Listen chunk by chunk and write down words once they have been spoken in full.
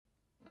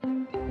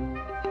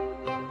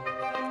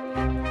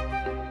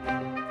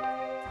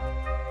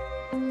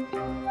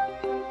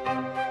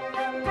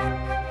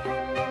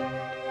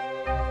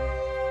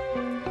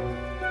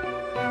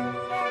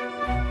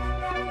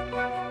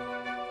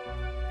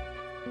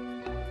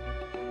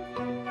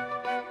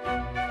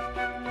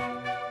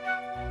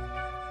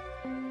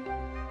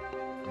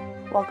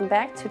Welcome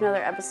back to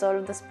another episode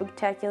of The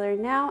Spooktacular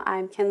Now.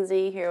 I'm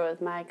Kenzie here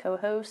with my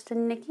co-host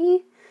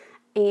Nikki,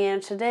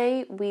 and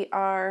today we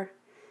are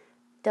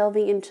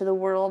delving into the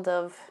world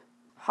of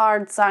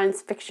hard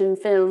science fiction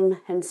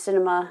film and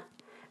cinema.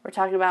 We're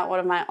talking about one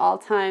of my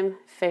all-time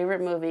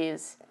favorite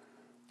movies,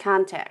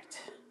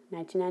 Contact,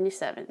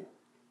 1997.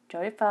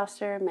 Jodie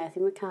Foster,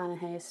 Matthew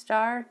McConaughey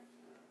star.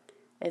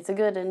 It's a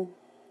good one.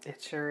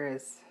 It sure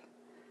is.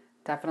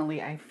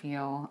 Definitely, I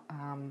feel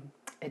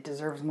it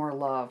deserves more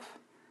love.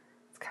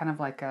 It's kind of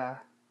like a...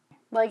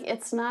 Like,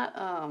 it's not,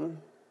 I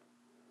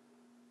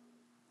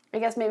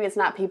guess maybe it's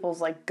not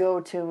people's, like,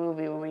 go-to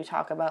movie when we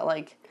talk about,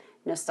 like,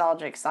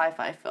 nostalgic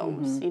sci-fi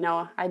films. Mm-hmm. You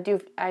know, I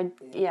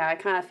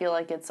kind of feel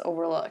like it's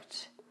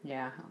overlooked.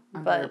 Yeah,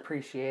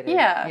 underappreciated.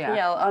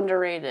 Yeah,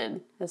 underrated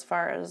as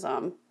far as,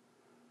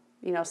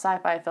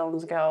 sci-fi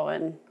films go,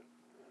 and,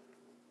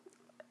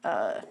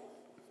 I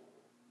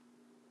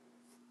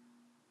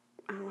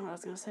don't know what I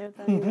was going to say with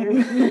that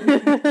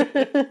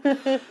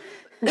either.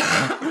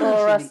 A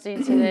little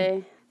rusty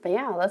today. But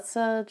yeah, let's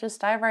just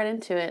dive right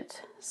into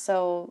it.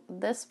 So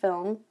this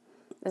film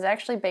is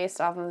actually based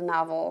off of a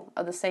novel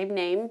of the same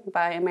name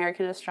by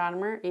American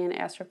astronomer and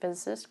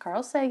astrophysicist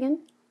Carl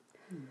Sagan.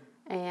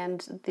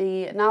 And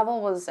the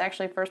novel was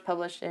actually first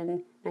published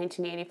in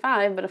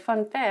 1985, but a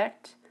fun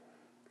fact,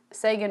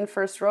 Sagan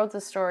first wrote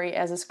the story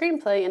as a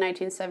screenplay in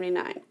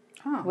 1979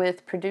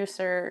 with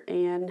producer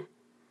Anne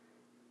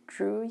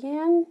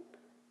Druyan.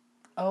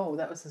 Oh,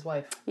 that was his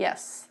wife.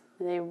 Yes.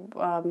 They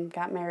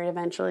got married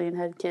eventually and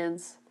had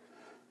kids.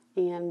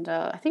 And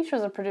I think she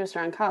was a producer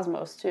on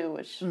Cosmos, too,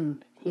 which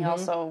he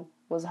also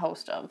was a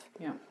host of.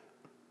 Yeah.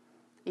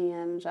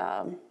 And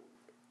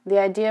the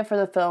idea for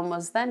the film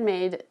was then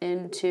made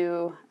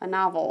into a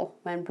novel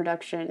when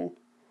production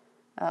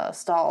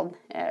stalled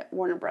at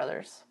Warner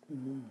Brothers.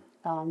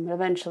 But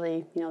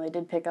eventually, they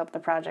did pick up the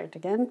project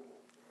again.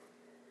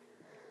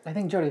 I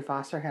think Jodie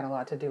Foster had a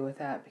lot to do with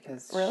that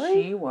because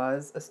she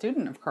was a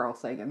student of Carl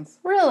Sagan's.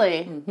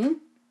 Really? Mm-hmm.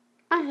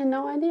 I had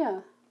no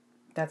idea.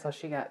 That's how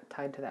she got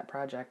tied to that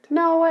project.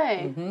 No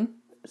way.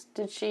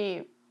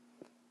 Mm-hmm.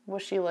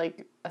 Was she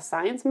like a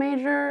science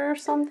major or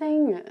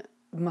something?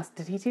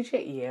 Did he teach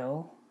at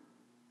Yale?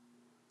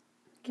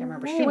 Can't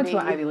remember. Maybe. She went to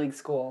an Ivy League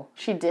school.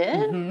 She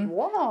did? Mm-hmm.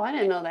 Whoa, I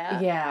didn't know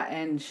that. Yeah,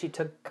 and she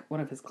took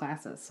one of his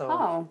classes.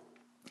 So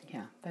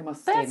yeah, they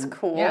must have That's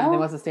cool. Yeah, they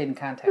must have stayed in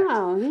contact.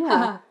 Oh,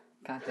 yeah.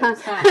 Contact.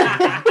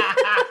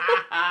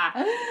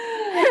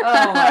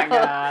 Oh my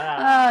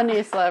god. Oh,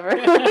 knee slapper.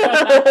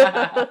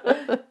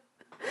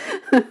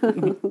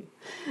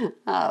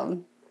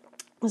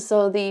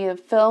 So the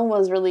film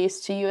was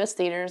released to U.S.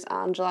 theaters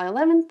on July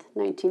 11th,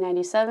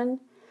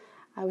 1997.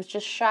 I was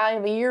just shy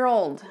of a year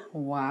old.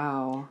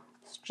 Wow.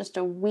 It's just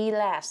a wee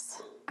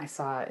lass. I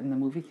saw it in the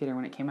movie theater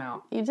when it came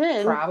out. You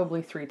did?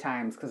 Probably 3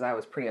 times because I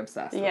was pretty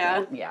obsessed with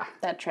it. Yeah.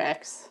 That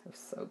tracks. It was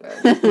so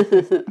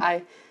good.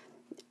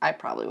 I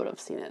probably would have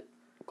seen it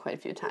quite a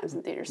few times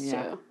in theaters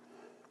too.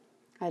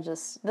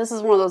 This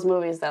is one of those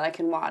movies that I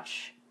can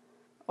watch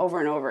over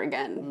and over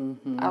again.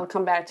 Mm-hmm. I'll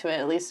come back to it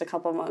at least a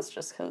couple months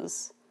just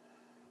because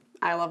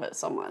I love it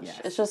so much.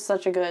 Yes. It's just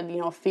such a good,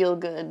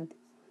 feel-good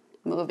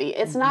movie.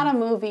 It's not a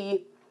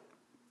movie,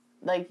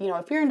 like,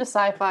 if you're into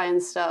sci-fi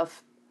and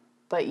stuff,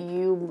 but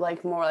you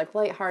like more like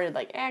lighthearted,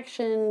 like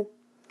action,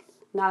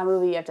 not a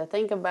movie you have to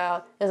think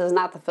about, this is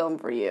not the film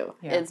for you.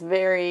 Yeah. It's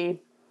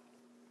very,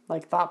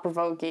 like,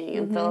 thought-provoking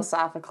and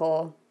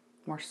philosophical.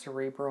 More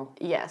cerebral.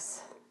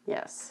 Yes.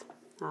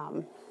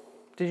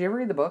 Did you ever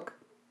read the book?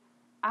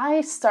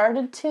 I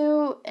started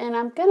to, and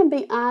I'm going to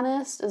be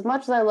honest, as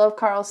much as I love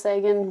Carl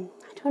Sagan,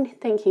 I don't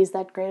think he's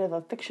that great of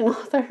a fiction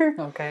author.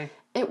 Okay.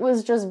 It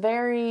was just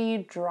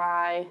very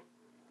dry,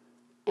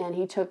 and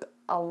he took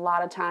a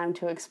lot of time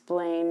to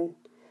explain,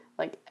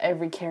 like,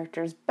 every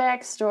character's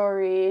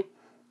backstory.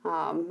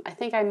 I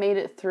think I made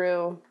it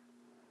through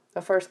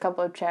the first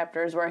couple of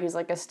chapters where he's,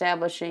 like,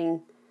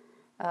 establishing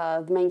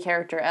the main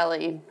character,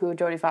 Ellie, who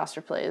Jodie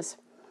Foster plays,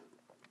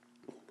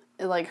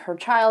 like, her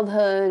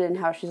childhood and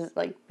how she's,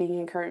 like, being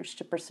encouraged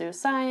to pursue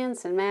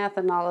science and math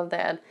and all of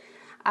that.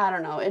 I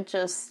don't know. It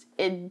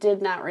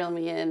did not reel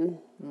me in.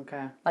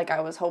 Okay. Like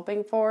I was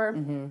hoping for.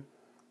 Mm-hmm.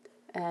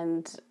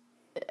 And,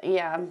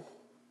 yeah,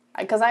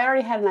 because I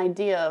already had an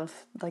idea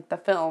of, like, the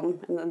film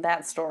and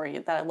that story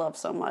that I love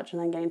so much,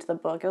 and then getting to the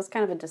book, it was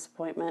kind of a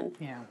disappointment.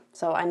 Yeah.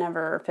 So I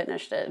never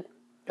finished it.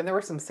 And there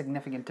were some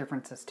significant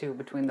differences, too,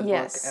 between the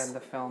book and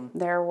the film.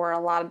 There were a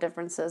lot of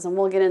differences, and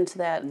we'll get into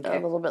that a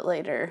little bit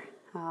later.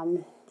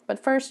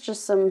 But first,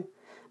 just some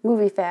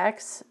movie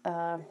facts.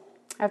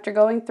 After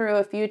going through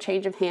a few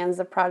change of hands,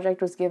 the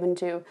project was given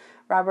to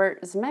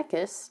Robert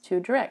Zemeckis to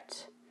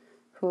direct,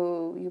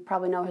 who you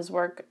probably know his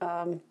work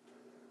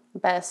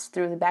best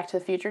through the Back to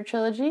the Future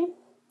trilogy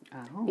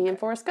and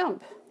Forrest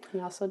Gump. He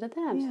also did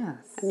that.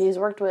 Yes. And he's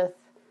worked with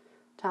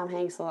Tom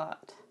Hanks a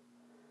lot.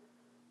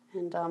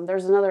 And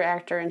there's another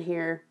actor in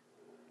here.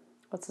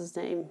 What's his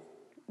name?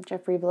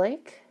 Jeffrey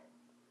Blake,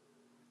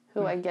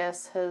 who I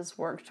guess has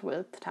worked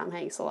with Tom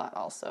Hanks a lot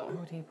also.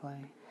 Who did he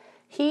play?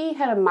 He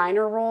had a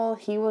minor role.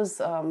 He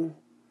was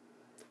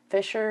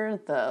Fisher,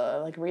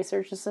 the like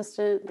research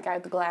assistant, the guy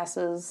with the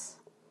glasses,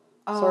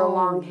 sort of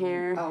long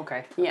hair. Oh,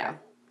 okay. Yeah.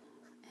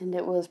 And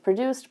it was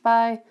produced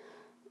by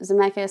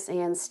Zemeckis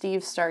and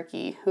Steve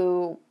Starkey,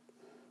 who,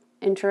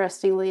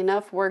 interestingly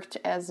enough, worked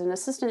as an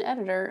assistant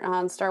editor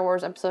on Star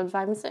Wars Episode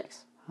 5 and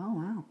 6. Oh,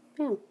 wow.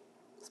 Yeah.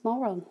 Small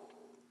world.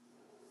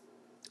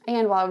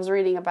 And while I was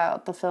reading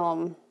about the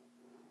film,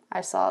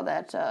 I saw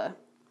that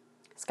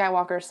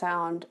Skywalker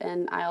Sound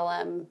and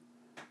ILM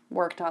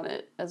worked on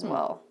it as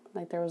well.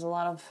 Like there was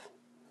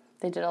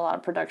they did a lot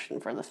of production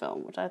for the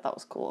film, which I thought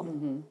was cool.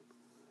 Mm-hmm.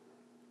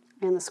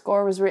 And the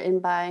score was written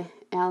by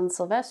Alan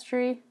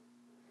Silvestri,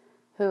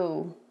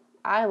 who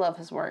I love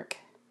his work.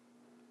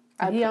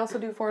 Did he also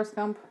do Forrest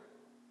Gump?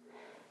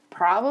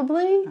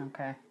 Probably.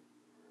 Okay.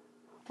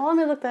 Well, let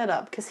me look that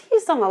up, because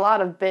he's done a lot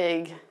of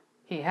big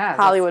He has.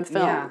 Hollywood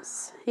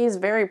films. Yeah. He's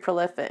very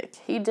prolific.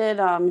 He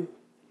did, I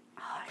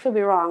could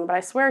be wrong, but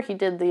I swear he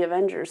did the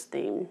Avengers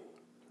theme.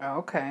 Oh,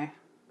 okay.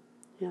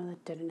 You know,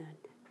 the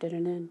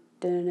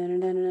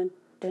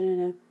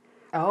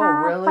Oh,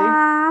 really?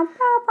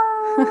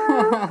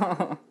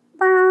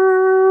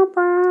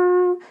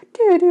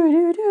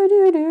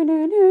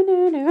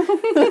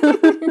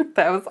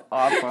 That was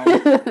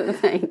awesome.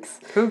 Thanks.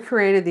 Who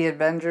created the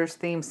Avengers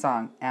theme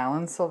song?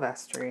 Alan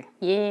Silvestri.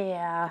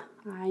 Yeah,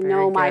 I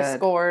know my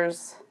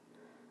scores.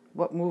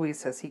 What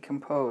movies has he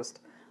composed?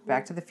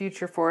 Back to the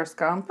Future, Forrest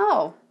Gump.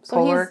 Oh, so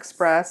Polar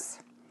Express.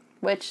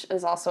 Which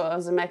is also a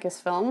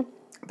Zemeckis film.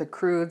 The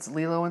Croods,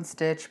 Lilo and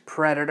Stitch,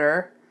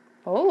 Predator.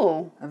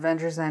 Oh.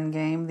 Avengers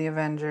Endgame, The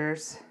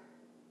Avengers.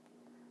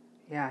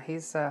 Yeah,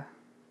 he's done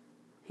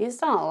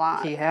a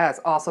lot. He has.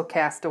 Also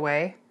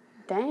Castaway.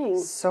 Dang.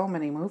 So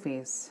many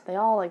movies. They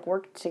all like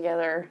worked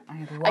together.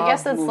 I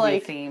guess it's movie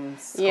like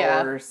themes,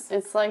 scores. Yeah.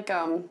 It's like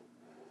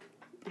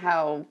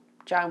how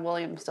John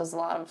Williams does a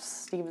lot of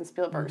Steven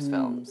Spielberg's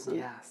films.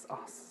 Yes. Oh,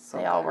 so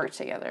they all work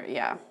together,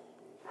 yeah.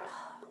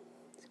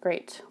 It's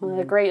great. One of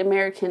the great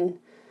American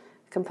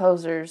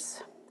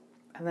composers.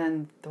 And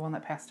then the one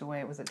that passed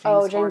away, was it James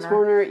Horner? James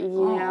Horner,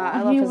 yeah.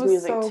 I love his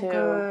music so too.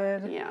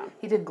 Good. Yeah.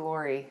 He did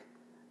Glory.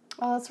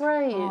 Oh, that's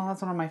right. Oh,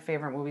 that's one of my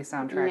favorite movie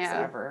soundtracks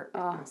ever.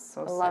 Oh,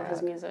 so I love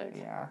his music.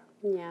 Yeah.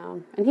 Yeah.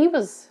 And he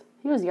was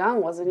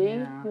young, wasn't he?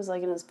 Yeah. He was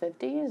like in his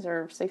 50s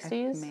or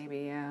 60s.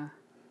 Maybe, yeah.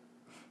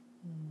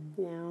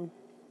 Yeah.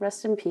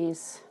 Rest in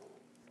peace.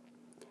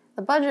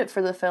 The budget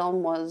for the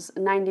film was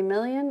 $90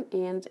 million,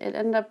 and it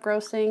ended up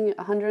grossing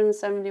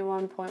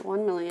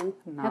 $171.1 million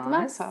at the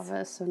box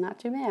office, so not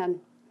too bad.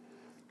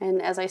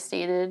 And as I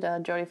stated,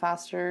 Jodie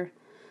Foster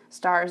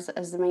stars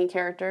as the main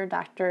character,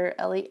 Dr.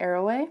 Ellie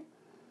Arroway.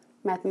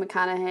 Matthew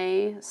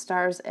McConaughey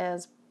stars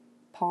as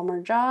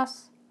Palmer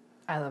Joss.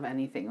 I love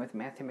anything with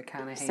Matthew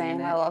McConaughey.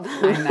 Same, I love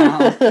him. I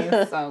know.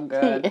 He's so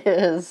good. He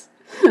is.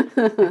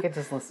 I could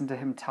just listen to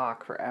him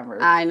talk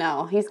forever. I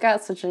know. He's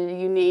got such a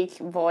unique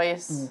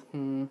voice.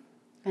 Mm-hmm.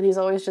 And he's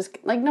always just,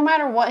 like, no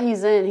matter what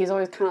he's in, he's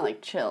always kind of,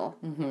 like, chill.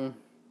 Mm-hmm.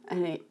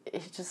 And he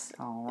just,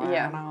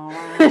 yeah.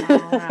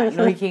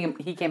 No,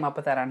 he came up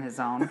with that on his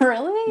own.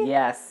 Really?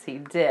 Yes, he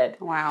did.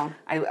 Wow.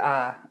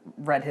 I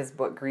read his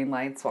book, Green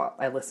Lights, while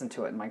I listened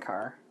to it in my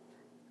car.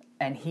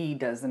 And he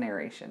does the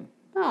narration.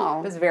 Oh.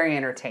 It was very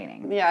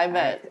entertaining. Yeah, I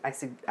bet.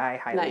 I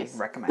highly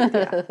recommend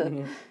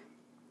it.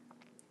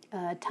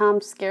 Yeah. Tom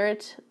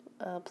Skerritt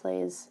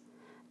plays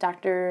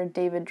Dr.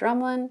 David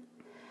Drumlin.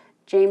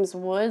 James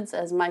Woods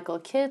as Michael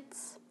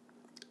Kitts.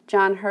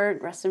 John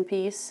Hurt, rest in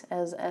peace,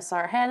 as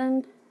S.R.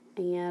 Haddon.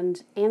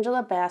 And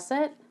Angela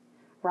Bassett,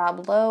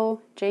 Rob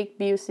Lowe, Jake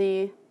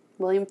Busey,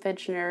 William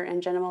Fichtner,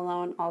 and Jenna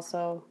Malone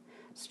also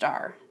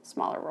star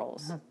smaller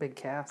roles. That's a big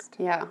cast.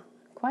 Yeah.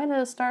 Quite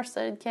a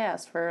star-studded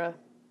cast for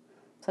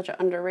such an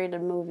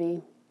underrated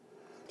movie.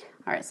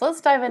 All right, so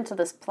let's dive into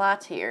this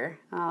plot here.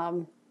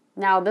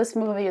 Now, this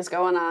movie is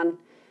going on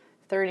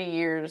 30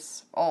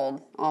 years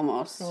old,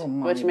 almost,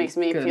 which makes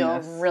me feel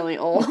really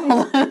old.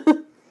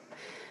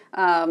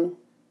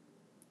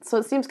 So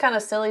it seems kind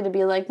of silly to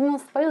be like,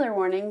 spoiler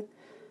warning,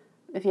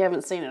 if you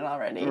haven't seen it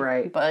already.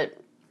 Right. But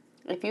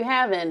if you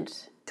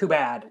haven't... Too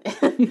bad.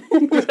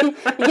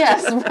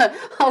 Yes, but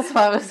also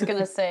I was going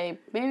to say,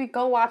 maybe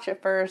go watch it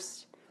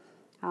first,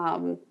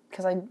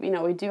 because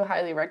we do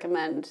highly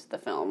recommend the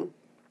film.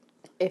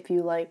 If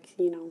you like,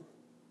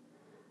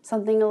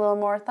 something a little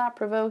more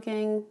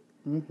thought-provoking,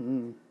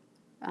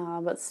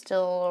 but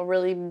still a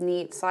really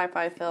neat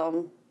sci-fi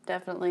film,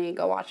 definitely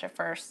go watch it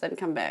first, then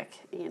come back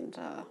and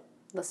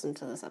listen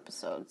to this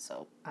episode.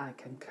 So I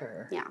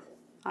concur. Yeah.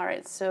 All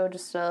right, so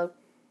just a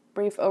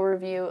brief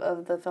overview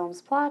of the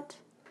film's plot.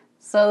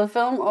 So the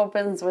film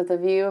opens with a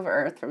view of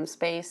Earth from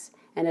space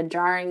and a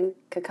jarring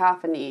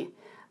cacophony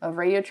of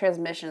radio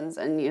transmissions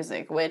and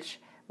music, which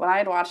when I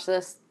had watched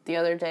this the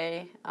other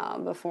day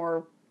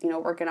before,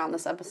 working on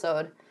this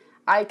episode,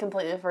 I had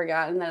completely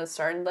forgotten that it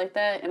started like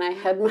that, and I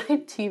had my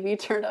TV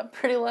turned up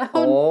pretty loud.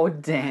 Oh,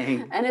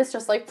 dang. And it's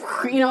just like,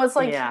 it's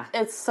like,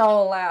 It's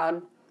so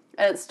loud.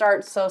 And it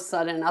starts so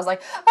sudden. I was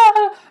like,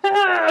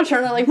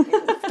 trying to like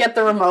get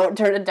the remote,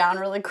 turn it down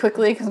really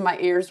quickly because my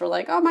ears were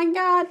like, oh my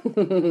God.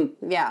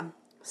 Yeah.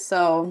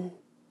 So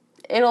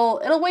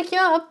it'll wake you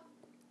up.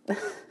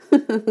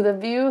 The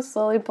view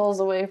slowly pulls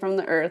away from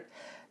the Earth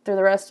through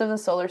the rest of the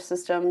solar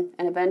system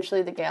and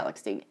eventually the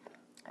galaxy,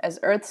 as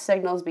Earth's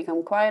signals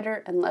become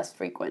quieter and less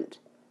frequent.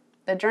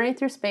 The journey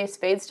through space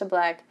fades to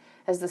black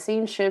as the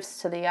scene shifts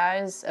to the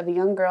eyes of a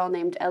young girl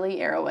named Ellie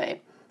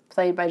Arroway,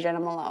 played by Jenna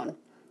Malone,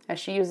 as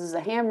she uses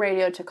a ham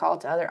radio to call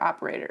to other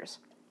operators.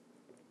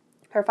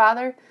 Her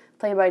father,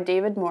 played by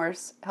David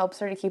Morse, helps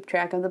her to keep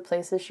track of the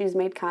places she's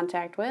made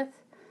contact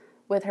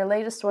with her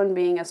latest one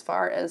being as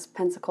far as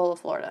Pensacola,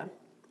 Florida.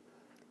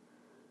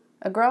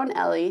 A grown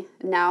Ellie,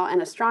 now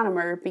an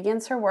astronomer,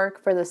 begins her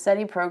work for the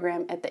SETI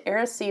program at the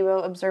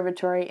Arecibo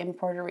Observatory in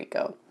Puerto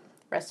Rico.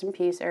 Rest in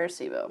peace,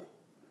 Arecibo.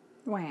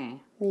 Wah.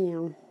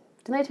 Yeah.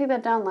 Didn't they take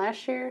that down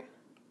last year?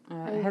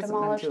 It hasn't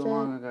been too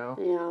long ago.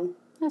 Yeah,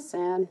 that's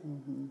sad.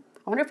 Mm-hmm.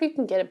 I wonder if you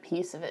can get a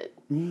piece of it.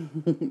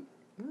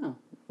 Oh,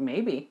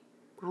 maybe.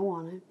 I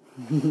want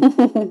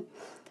it.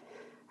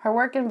 Her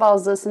work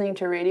involves listening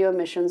to radio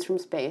emissions from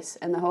space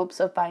in the hopes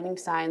of finding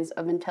signs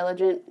of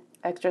intelligent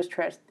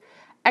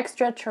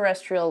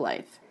extraterrestrial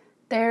life.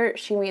 There,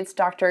 she meets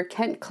Dr.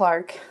 Kent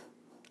Clark,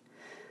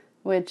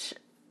 which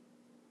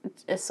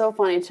is so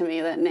funny to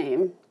me, that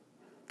name.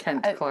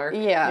 Kent Clark?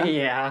 Yeah.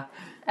 Yeah.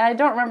 And I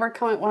don't remember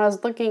when I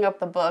was looking up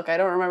the book, I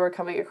don't remember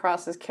coming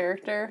across his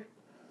character.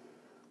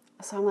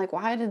 So I'm like,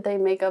 why did they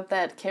make up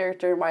that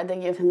character? Why did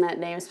they give him that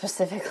name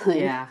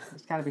specifically? Yeah,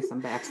 there's got to be some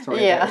backstory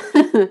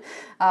there.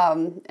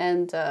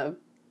 And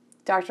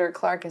Dr.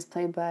 Clark is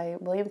played by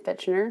William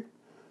Fichtner,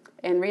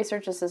 and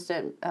research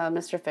assistant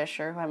Mr.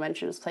 Fisher, who I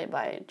mentioned, is played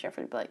by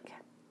Jeffrey Blake.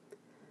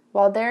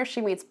 While there,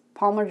 she meets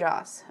Palmer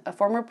Joss, a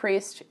former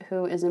priest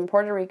who is in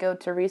Puerto Rico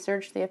to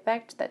research the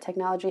effect that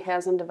technology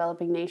has on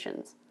developing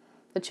nations.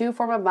 The two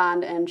form a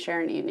bond and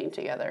share an evening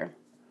together.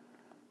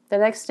 The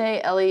next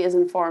day, Ellie is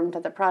informed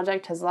that the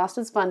project has lost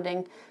its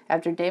funding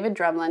after David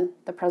Drumlin,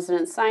 the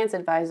president's science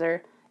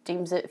advisor,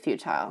 deems it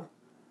futile.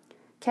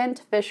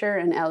 Kent, Fisher,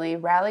 and Ellie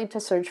rally to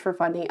search for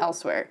funding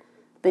elsewhere,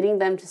 leading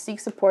them to seek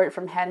support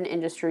from Haddon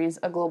Industries,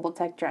 a global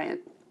tech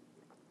giant.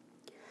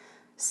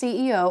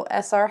 CEO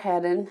S.R.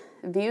 Haddon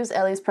views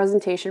Ellie's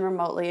presentation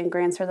remotely and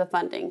grants her the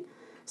funding,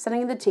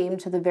 sending the team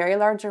to the Very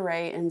Large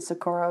Array in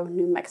Socorro,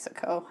 New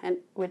Mexico, and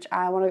which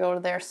I want to go to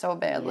there so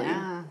badly.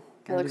 Yeah.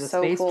 It looks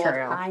so space cool.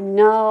 Trail. I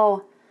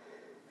know.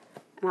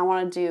 And I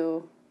want to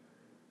do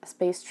a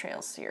space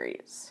trail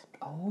series.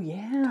 Oh,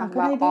 yeah. Talk good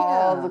about idea.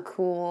 all the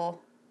cool,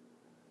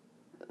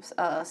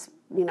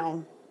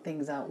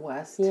 things out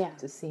west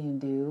to see and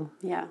do.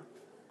 Yeah.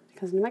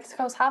 Because New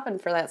Mexico's hopping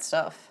for that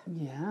stuff.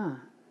 Yeah.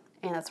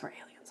 And that's where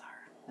aliens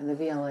are. And the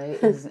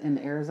VLA is in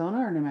Arizona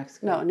or New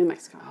Mexico? No, New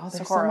Mexico. Oh,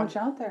 there's Socorro. so much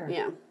out there.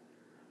 Yeah.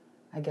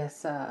 I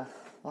guess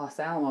Los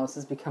Alamos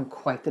has become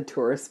quite the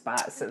tourist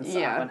spot since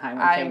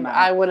Oppenheimer came out.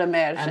 I would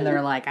imagine. And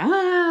they're like,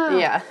 ah!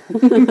 Yeah.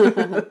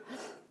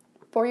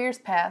 4 years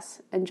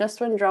pass, and just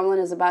when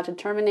Drumlin is about to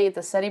terminate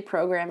the SETI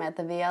program at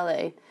the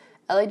VLA,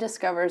 Ellie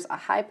discovers a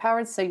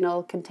high-powered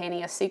signal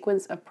containing a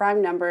sequence of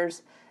prime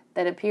numbers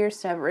that appears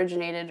to have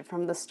originated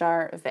from the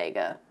star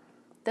Vega.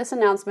 This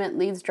announcement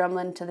leads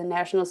Drumlin to the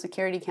National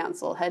Security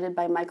Council, headed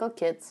by Michael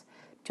Kitts,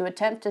 to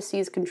attempt to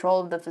seize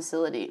control of the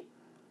facility.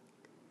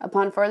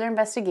 Upon further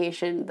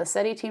investigation, the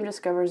SETI team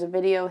discovers a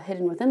video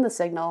hidden within the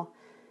signal,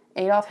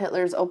 Adolf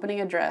Hitler's opening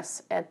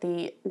address at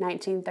the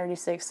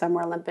 1936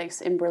 Summer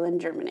Olympics in Berlin,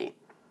 Germany.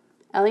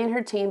 Ellie and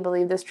her team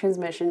believe this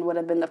transmission would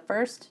have been the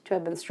first to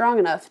have been strong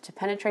enough to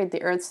penetrate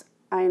the Earth's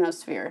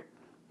ionosphere,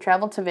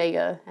 travel to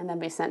Vega, and then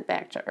be sent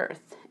back to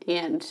Earth.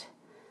 And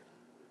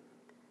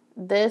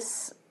the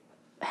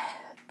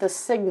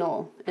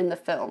signal in the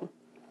film,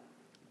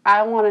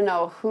 I want to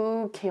know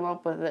who came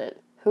up with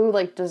it, who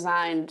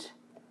designed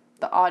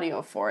the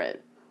audio for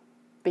it,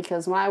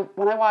 because when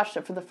I watched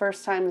it for the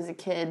first time as a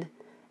kid,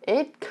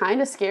 it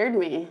kind of scared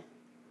me.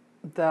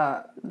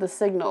 The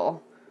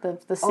signal,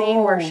 the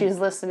scene where she's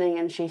listening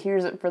and she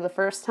hears it for the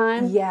first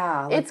time.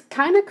 Yeah, it's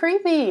kind of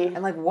creepy.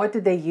 And what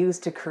did they use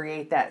to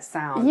create that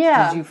sound?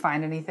 Yeah. Did you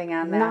find anything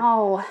on that?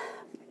 No.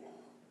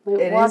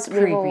 It is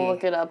creepy. We'll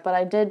look it up, but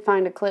I did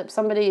find a clip.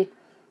 Somebody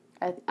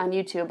on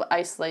YouTube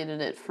isolated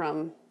it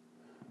from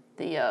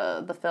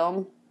the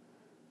film.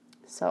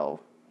 So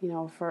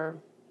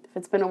if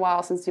it's been a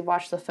while since you've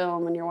watched the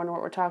film and you're wondering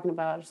what we're talking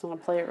about, I just want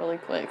to play it really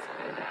quick.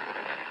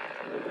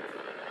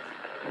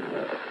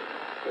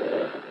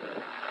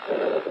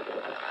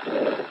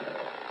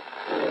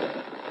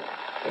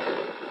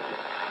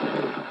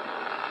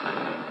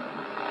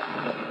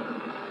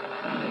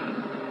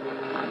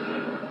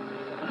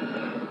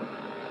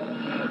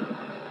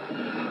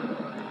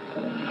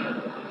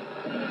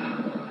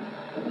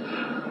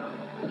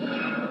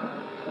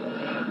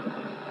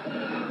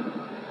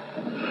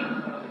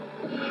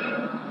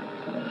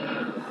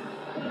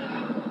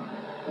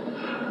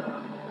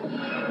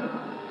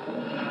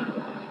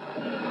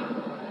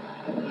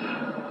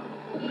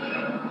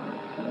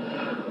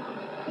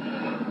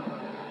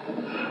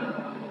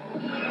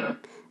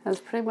 That's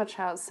pretty much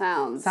how it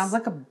sounds. Sounds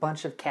like a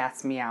bunch of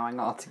cats meowing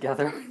all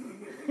together.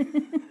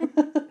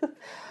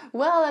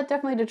 Well, that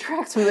definitely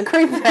detracts from the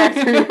creep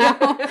factor now.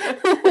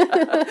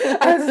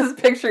 I was just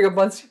picturing a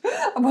bunch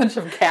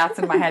of cats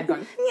in my head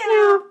going,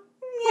 meow,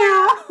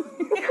 meow.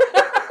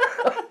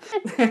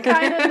 It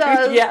kind of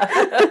does. Yeah.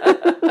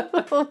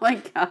 Oh my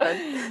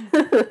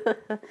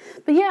god.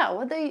 But yeah,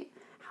 how'd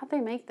they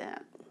make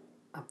that?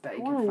 I bet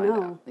you I can wanna find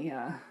know. out.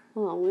 Yeah.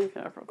 Hold on, let me look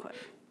it up real quick.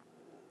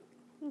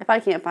 If I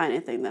can't find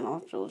anything, then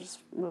we'll just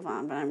move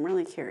on. But I'm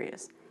really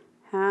curious.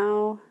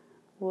 How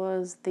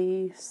was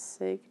the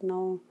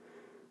signal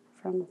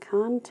from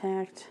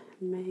contact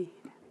made?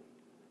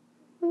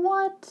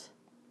 What?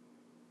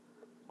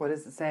 What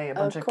does it say? A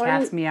bunch of According-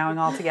 cats meowing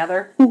all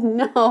together?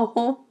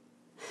 No.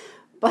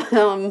 But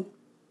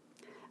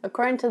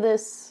according to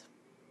this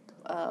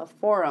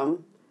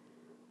forum,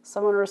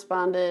 someone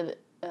responded,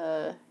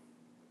 the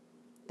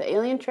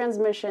alien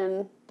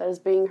transmission that is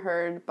being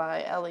heard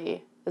by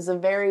Ellie is a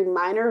very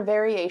minor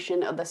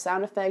variation of the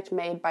sound effect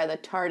made by the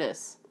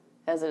TARDIS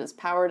as it is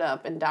powered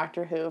up in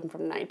Doctor Who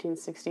from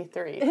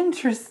 1963.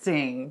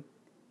 Interesting.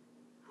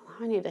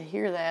 I need to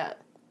hear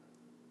that.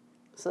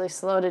 So they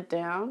slowed it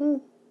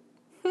down.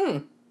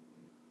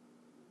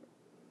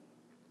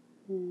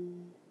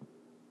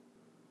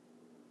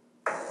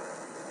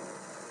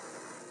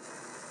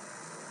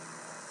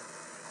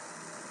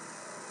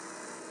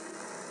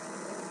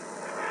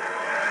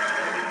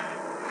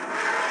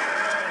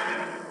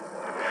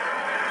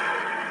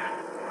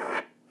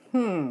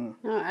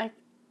 No,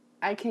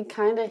 I can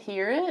kind of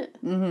hear it.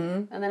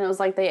 Mm-hmm. And then it was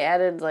like they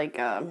added like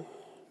a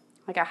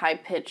high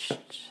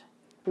pitched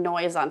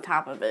noise on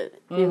top of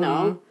it. You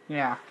know?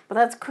 Yeah. But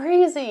that's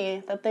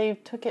crazy that they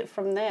took it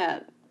from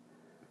that.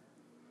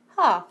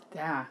 Huh.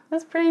 Yeah.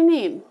 That's pretty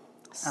neat.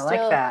 I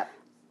like that.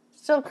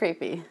 Still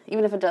creepy,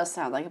 even if it does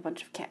sound like a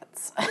bunch of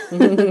cats.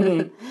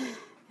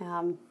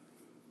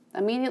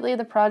 Immediately,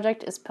 the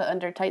project is put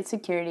under tight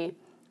security,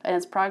 and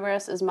its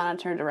progress is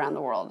monitored around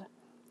the world.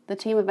 The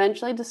team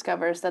eventually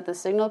discovers that the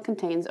signal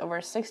contains over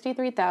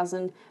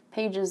 63,000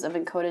 pages of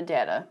encoded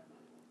data.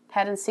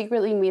 Haddon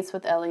secretly meets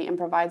with Ellie and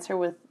provides her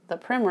with the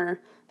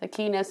primer, the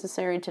key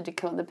necessary to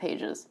decode the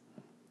pages.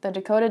 The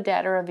decoded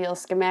data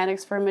reveals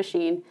schematics for a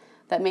machine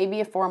that may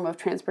be a form of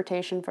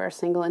transportation for a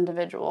single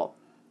individual.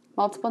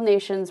 Multiple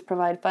nations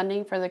provide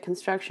funding for the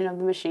construction of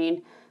the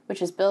machine,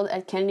 which is built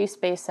at Kennedy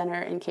Space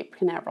Center in Cape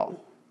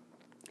Canaveral.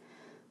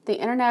 The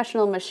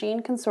International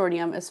Machine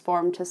Consortium is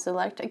formed to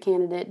select a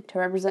candidate to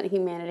represent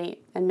humanity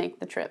and make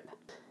the trip.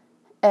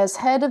 As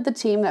head of the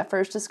team that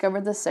first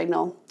discovered the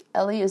signal,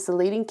 Ellie is the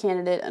leading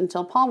candidate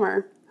until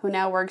Palmer, who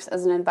now works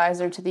as an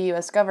advisor to the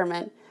U.S.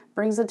 government,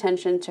 brings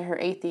attention to her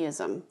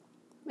atheism.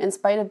 In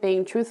spite of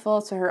being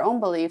truthful to her own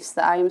beliefs,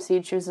 the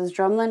IMC chooses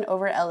Drumlin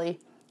over Ellie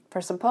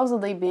for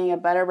supposedly being a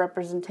better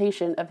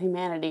representation of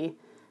humanity,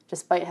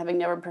 despite having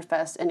never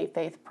professed any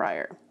faith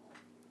prior.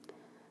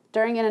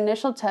 During an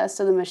initial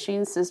test of the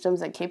machine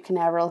systems at Cape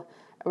Canaveral,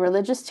 a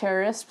religious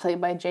terrorist played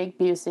by Jake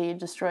Busey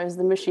destroys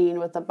the machine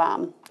with a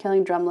bomb,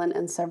 killing Drumlin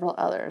and several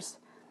others.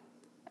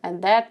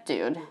 And that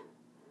dude,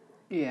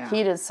 Yeah.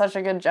 he did such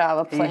a good job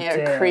of playing a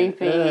did.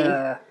 creepy,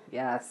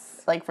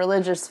 Yes. like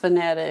religious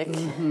fanatic.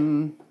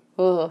 Mm-hmm.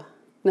 Ugh.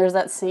 There's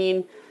that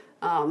scene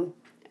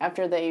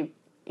after they,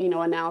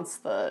 announce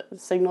the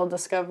signal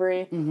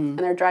discovery, and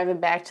they're driving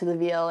back to the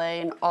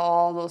VLA, and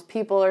all those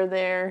people are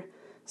there.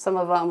 Some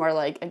of them are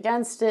like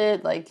against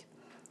it, like,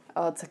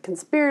 oh, it's a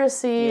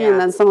conspiracy, and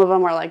then some of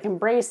them are like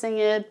embracing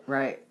it.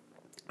 Right.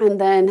 And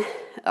then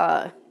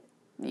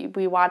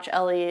we watch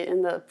Ellie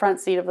in the front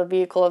seat of a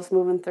vehicle that's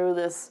moving through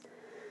this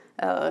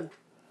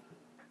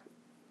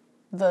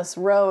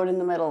road in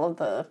the middle of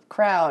the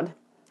crowd.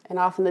 And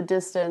off in the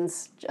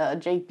distance,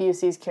 Jake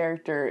Busey's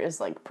character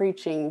is like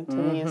preaching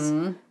to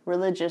these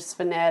religious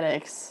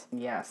fanatics.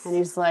 Yes. And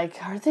he's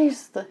like, are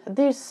these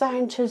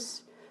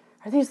scientists,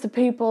 are these the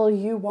people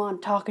you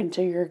want talking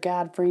to your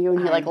God for you?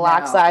 And he like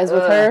locks eyes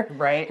with her.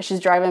 Right. And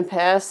she's driving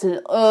past and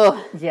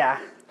Yeah.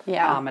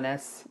 Yeah.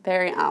 Ominous.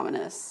 Very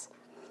ominous.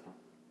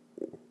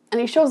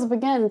 And he shows up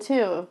again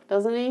too,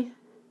 doesn't he?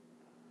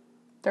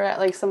 They're at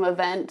like some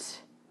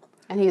event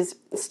and he's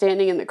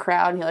standing in the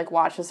crowd and he like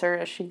watches her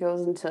as she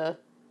goes into,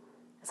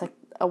 it's like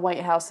a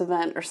White House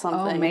event or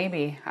something. Oh,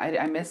 maybe.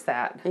 I missed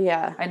that.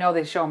 Yeah. I know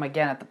they show him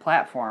again at the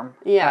platform.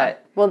 Yeah.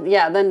 But... Well,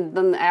 yeah,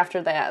 then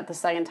after that, the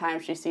second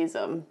time she sees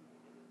him.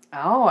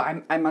 Oh,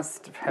 I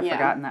must have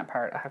forgotten that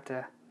part. I have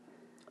to...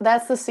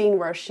 That's the scene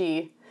where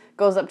she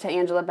goes up to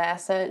Angela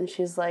Bassett and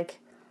she's like,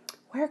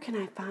 where can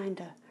I find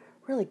a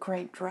really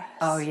great dress?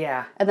 Oh,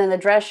 yeah. And then the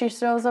dress she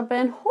shows up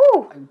in,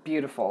 whoo!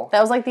 Beautiful.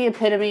 That was like the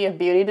epitome of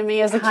beauty to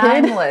me as a kid.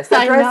 Timeless.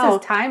 That dress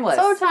is timeless.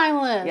 So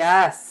timeless.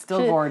 Yes,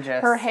 still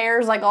gorgeous. Her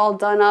hair's like all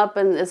done up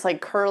and it's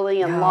like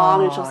curly and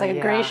long and she looks like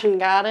a Grecian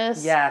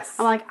goddess. Yes.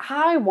 I'm like,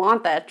 I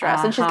want that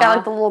dress. And she's got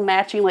like the little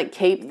matching like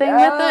cape thing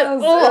with it. It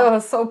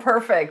was so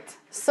perfect.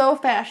 So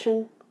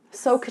fashion.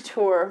 So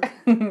couture.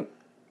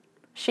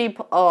 She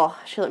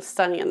looks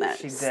stunning in that.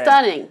 She did.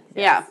 Stunning. Yes.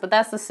 Yeah, but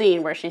that's the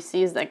scene where she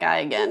sees that guy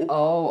again.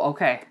 Oh,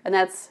 okay. And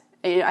that's,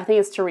 I think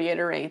it's to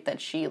reiterate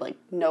that she like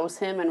knows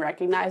him and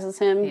recognizes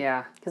him.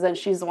 Yeah. Because then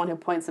she's the one who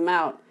points him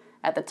out.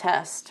 at the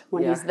test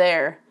when he's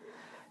there.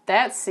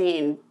 That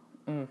scene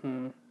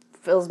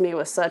fills me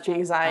with such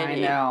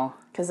anxiety. I know.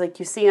 Because, like,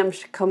 you see him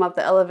come up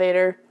the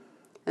elevator,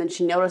 and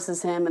she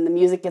notices him, and the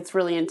music gets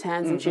really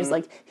intense, and she's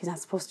like, he's not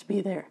supposed to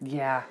be there.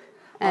 Yeah.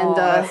 And,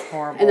 that's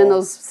horrible. And then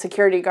those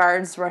security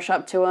guards rush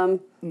up to him,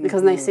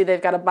 because they see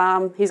they've got a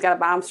bomb. He's got a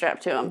bomb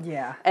strapped to him.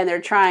 Yeah. And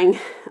they're trying,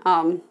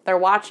 they're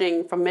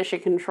watching from Mission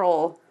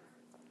Control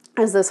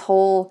as this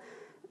whole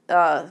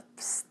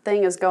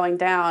thing is going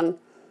down,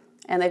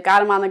 and they've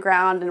got him on the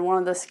ground, and one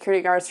of the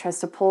security guards tries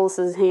to pull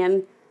his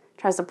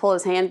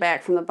hand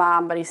back from the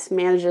bomb, but he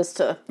manages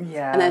to, and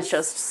then it's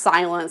just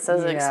silence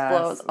as it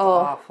explodes. It's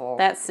awful.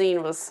 That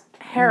scene was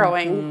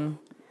harrowing.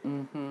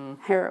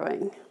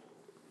 Harrowing.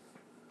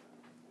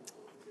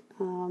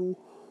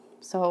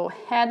 So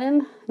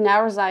Haddon,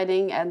 now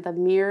residing at the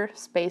Mir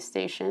space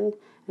station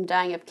and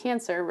dying of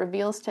cancer,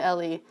 reveals to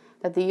Ellie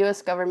that the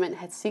U.S. government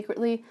had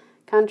secretly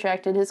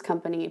contracted his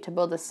company to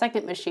build a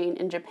second machine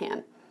in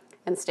Japan,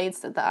 and states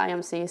that the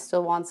IMC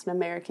still wants an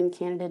American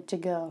candidate to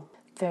go.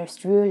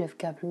 First rule of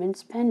government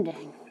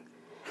spending.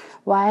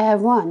 Why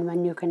have one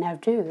when you can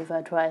have two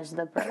for twice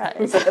the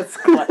price? That's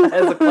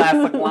a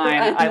classic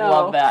line. I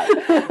love that.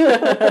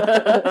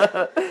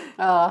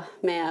 Oh,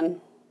 man.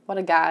 What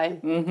a guy.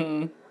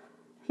 Mm-hmm.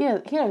 He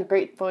had a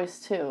great voice,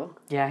 too.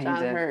 Yeah, he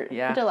John did. Hurt.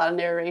 Yeah. He did a lot of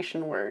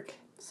narration work.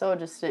 So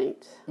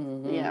distinct.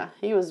 Mm-hmm. Yeah,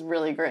 he was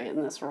really great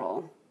in this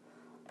role.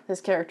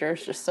 His character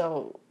is just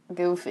so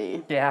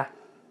goofy. Yeah.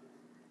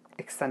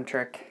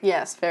 Eccentric.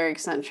 Yes, very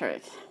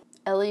eccentric.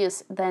 Ellie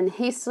is then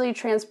hastily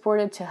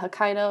transported to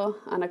Hokkaido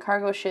on a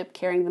cargo ship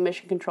carrying the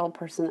mission control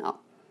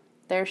personnel.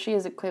 There she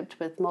is equipped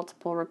with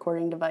multiple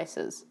recording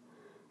devices.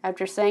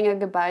 After saying a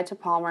goodbye to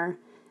Palmer,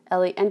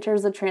 Ellie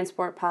enters the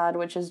transport pod,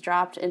 which is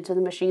dropped into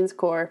the machine's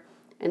core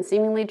and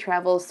seemingly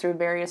travels through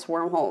various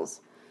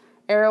wormholes.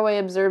 Arroway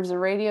observes a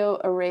radio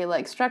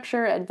array-like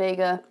structure at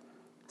Vega,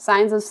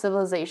 signs of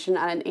civilization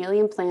on an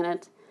alien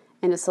planet,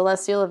 and a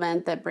celestial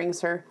event that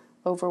brings her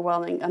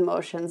overwhelming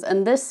emotions.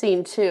 And this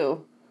scene,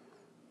 too,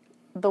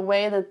 the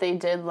way that they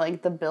did,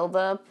 like, the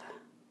build-up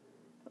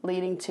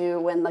leading to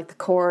when, like, the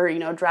core,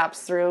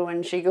 drops through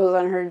and she goes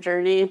on her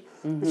journey.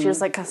 And she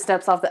just, like,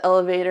 steps off the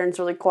elevator and it's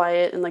really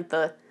quiet. And, like,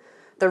 the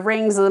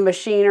rings of the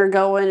machine are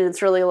going and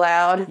it's really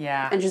loud.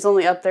 Yeah. And she's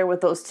only up there with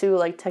those two,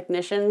 like,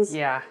 technicians.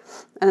 Yeah.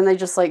 And then they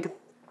just, like,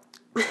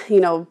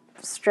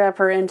 strap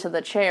her into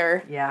the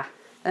chair. Yeah.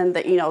 And,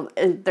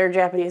 and they're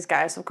Japanese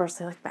guys, so of course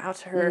they, like, bow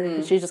to her.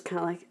 And she's just kind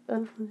of like,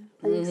 oh,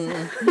 thanks.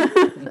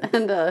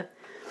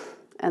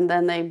 And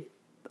then they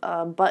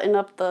button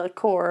up the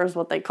core, is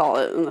what they call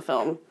it in the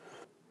film.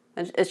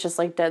 And it's just,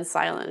 like, dead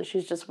silent.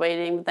 She's just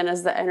waiting. But then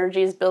as the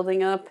energy is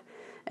building up,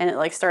 and it,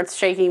 like, starts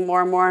shaking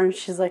more and more, and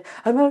she's like,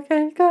 I'm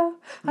okay to go.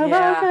 I'm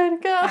okay to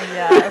go.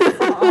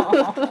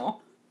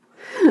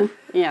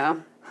 Yeah.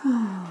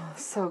 Yeah.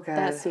 So good.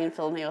 That scene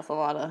filled me with a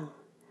lot of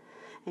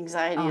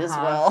anxiety as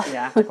well.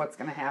 Yeah, like what's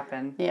going to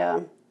happen. Yeah.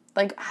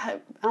 Like, I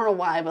don't know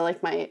why, but,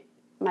 like,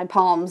 my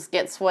palms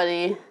get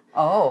sweaty.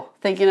 Oh.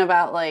 Thinking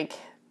about, like,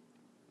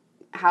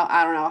 how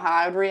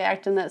I would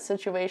react in that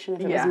situation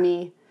if it was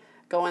me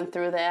going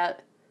through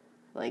that.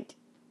 Like,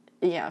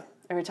 yeah,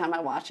 every time I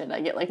watch it, I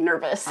get, like,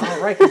 nervous.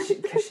 Oh, right,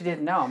 because she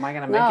didn't know. Am I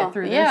going to make it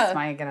through this? Am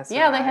I going to survive?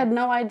 Yeah, they had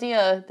no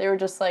idea. They were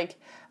just like,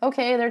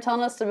 okay, they're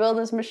telling us to build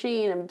this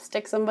machine and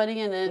stick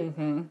somebody in it.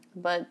 Mm-hmm.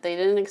 But they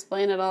didn't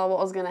explain at all what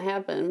was going to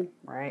happen.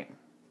 Right.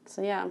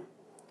 So, yeah,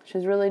 she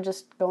was really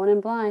just going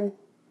in blind.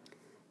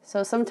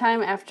 So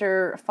sometime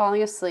after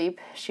falling asleep,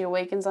 she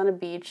awakens on a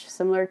beach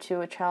similar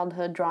to a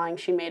childhood drawing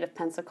she made of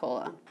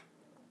Pensacola.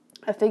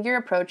 A figure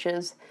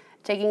approaches,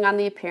 taking on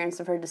the appearance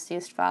of her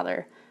deceased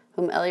father,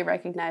 whom Ellie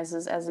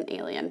recognizes as an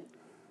alien.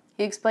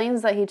 He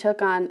explains that he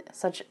took on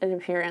such an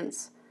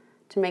appearance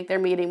to make their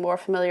meeting more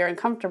familiar and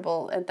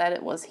comfortable, and that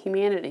it was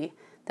humanity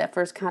that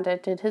first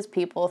contacted his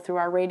people through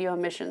our radio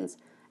emissions,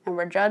 and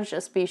were judged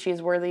a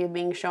species worthy of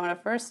being shown a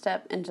first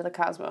step into the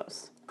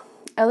cosmos.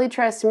 Ellie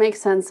tries to make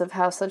sense of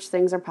how such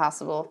things are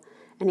possible,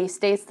 and he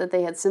states that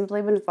they had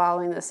simply been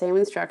following the same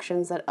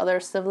instructions that other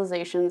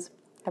civilizations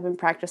have been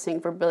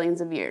practicing for billions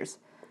of years,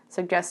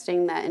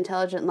 suggesting that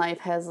intelligent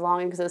life has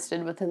long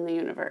existed within the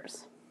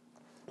universe.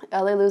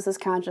 Ellie loses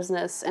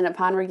consciousness, and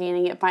upon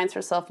regaining it, finds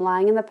herself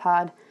lying in the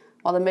pod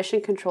while the mission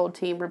control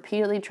team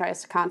repeatedly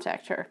tries to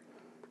contact her.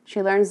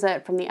 She learns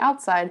that from the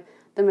outside,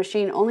 the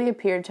machine only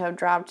appeared to have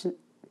dropped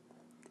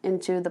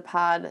into the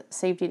pod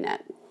safety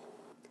net.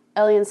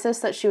 Ellie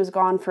insists that she was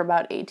gone for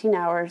about 18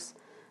 hours,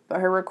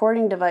 but her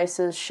recording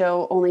devices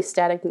show only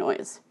static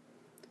noise.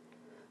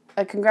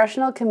 A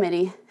congressional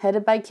committee,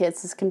 headed by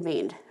Kitts, is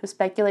convened, who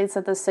speculates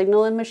that the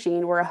signal and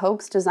machine were a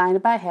hoax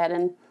designed by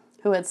Haddon,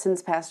 who had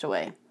since passed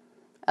away.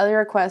 Ellie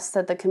requests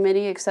that the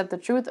committee accept the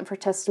truth of her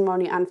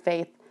testimony on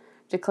faith,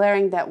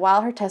 declaring that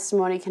while her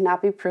testimony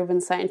cannot be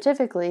proven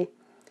scientifically,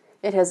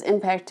 it has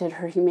impacted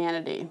her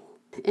humanity.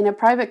 In a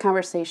private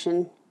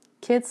conversation,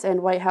 Kitts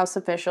and White House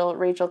official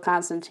Rachel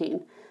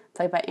Constantine,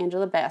 played by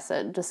Angela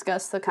Bassett,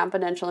 discuss the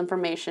confidential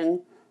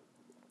information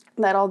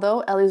that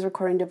although Ellie's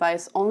recording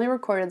device only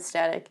recorded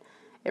static,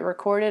 It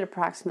recorded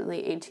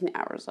approximately 18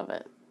 hours of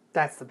it.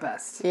 That's the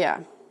best.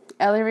 Yeah.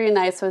 Ellie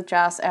reunites with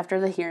Joss after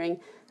the hearing,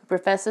 who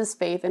professes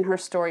faith in her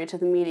story to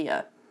the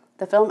media.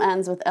 The film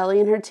ends with Ellie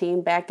and her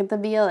team back at the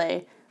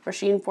VLA, where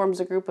she informs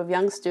a group of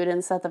young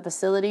students that the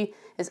facility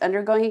is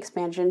undergoing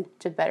expansion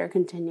to better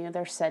continue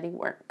their steady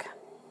work.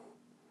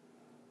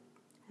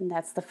 And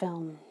that's the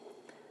film.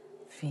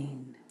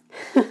 Fiend.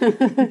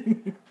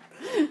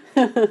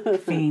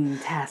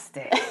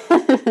 Fantastic.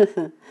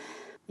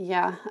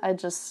 Yeah,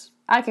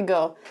 I could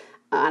go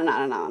on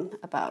and on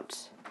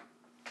about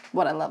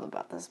what I love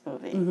about this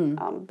movie.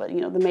 But,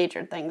 the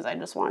major things I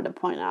just wanted to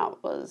point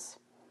out was,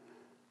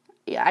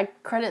 I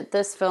credit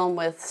this film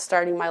with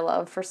starting my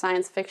love for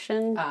science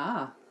fiction.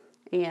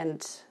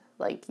 And,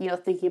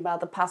 thinking about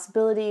the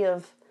possibility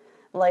of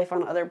life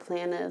on other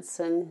planets.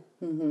 And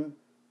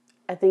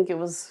I think it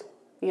was,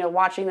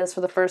 watching this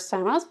for the first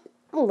time, I was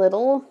a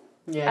little...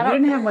 Yeah, you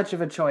didn't have much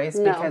of a choice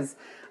because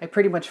I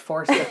pretty much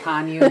forced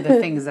upon you the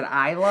things that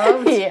I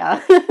loved.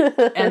 Yeah.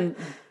 And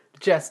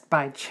just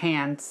by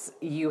chance,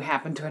 you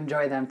happen to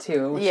enjoy them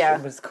too, which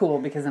was cool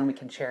because then we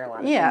can share a lot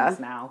of things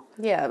now.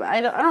 Yeah, but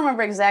I don't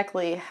remember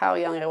exactly how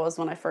young I was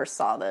when I first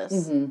saw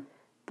this.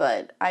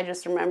 But I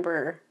just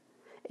remember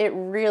it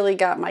really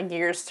got my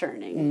gears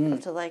turning.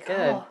 To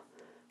oh,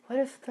 what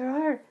if there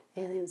are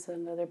aliens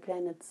on other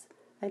planets?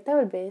 Like, that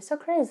would be so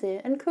crazy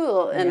and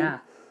cool. And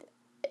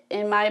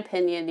in my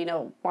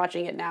opinion,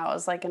 watching it now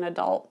as like an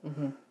adult,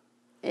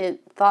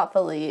 it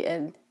thoughtfully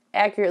and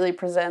accurately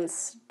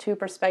presents two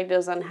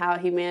perspectives on how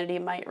humanity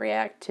might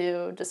react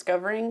to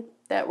discovering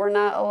that we're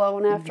not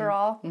alone after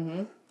all.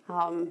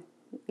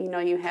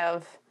 You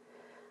have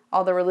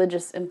all the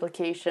religious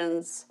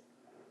implications,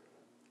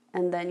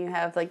 and then you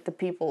have like the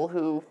people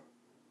who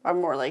are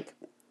more like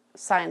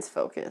science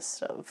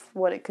focused of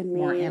what it could mean.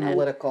 More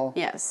analytical.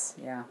 Yes.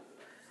 Yeah.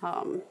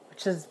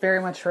 Which is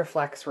very much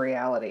reflects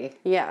reality.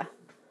 Yeah.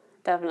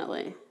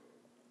 Definitely.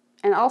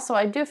 And also,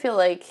 I do feel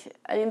like,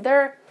 I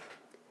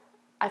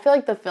feel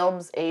like the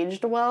film's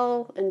aged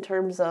well in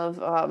terms of,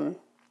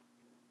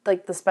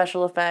 the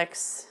special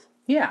effects.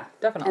 Yeah,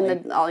 definitely.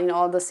 And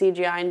all the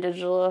CGI and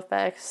digital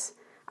effects.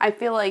 I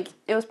feel like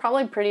it was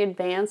probably pretty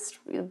advanced,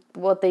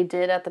 what they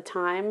did at the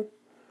time.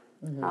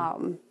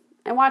 And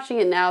watching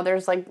it now,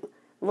 there's,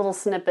 little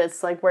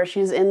snippets, where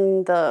she's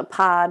in the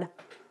pod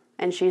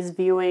and she's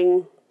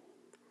viewing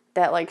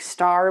that,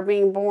 star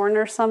being born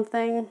or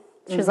something.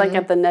 She's,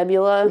 at the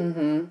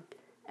nebula,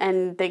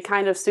 and they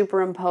kind of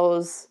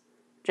superimpose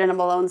Jenna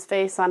Malone's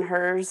face on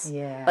hers.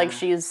 Yeah. Like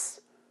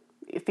she's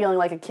feeling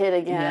like a kid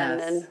again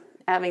and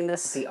having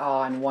this... The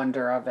awe and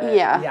wonder of it.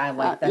 Yeah. Yeah, I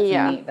like that's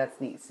neat. That's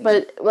neat scene.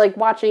 But,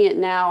 watching it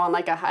now on,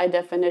 a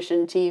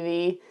high-definition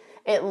TV,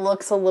 it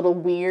looks a little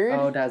weird.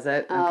 Oh, does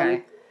it?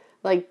 Okay.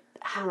 I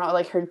don't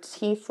know, her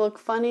teeth look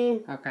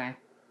funny. Okay.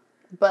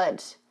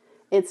 But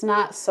it's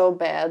not so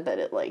bad that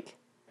it,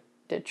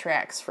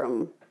 detracts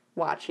from...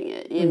 watching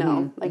it,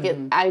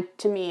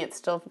 to me it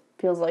still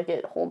feels like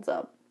it holds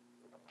up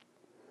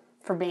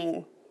for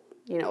being,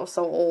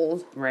 so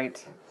old.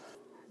 Right.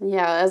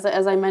 Yeah,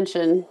 as I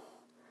mentioned,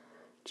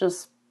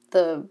 just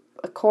a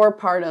core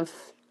part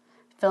of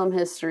film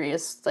history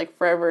is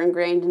forever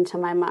ingrained into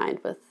my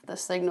mind with The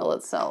Signal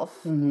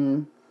itself.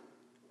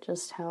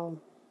 Just how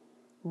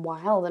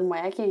wild and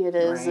wacky it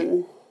is,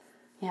 and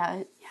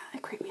it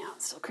creeped me out.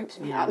 It still creeps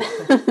me out.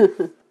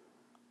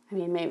 I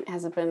mean, maybe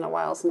has it been a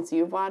while since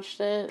you've watched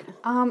it?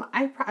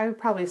 I would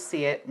probably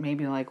see it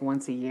maybe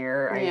once a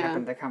year. I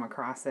happen to come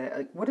across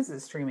it. What is it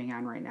streaming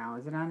on right now?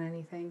 Is it on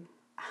anything?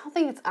 I don't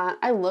think it's on.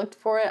 I looked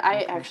for it.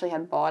 I actually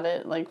had bought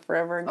it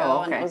forever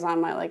ago, and it was on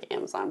my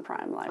Amazon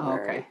Prime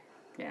library. Okay.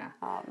 Yeah.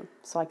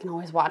 So I can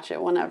always watch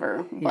it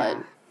whenever. But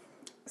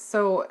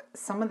so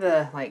some of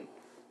the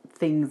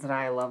things that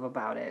I love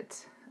about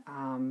it.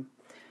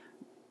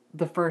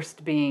 The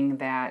first being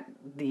that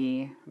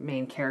the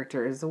main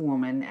character is a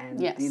woman and,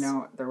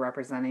 they're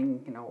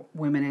representing,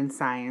 women in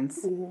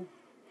science.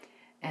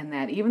 And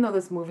that even though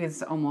this movie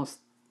is almost,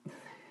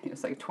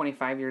 it's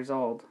 25 years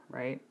old,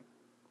 right?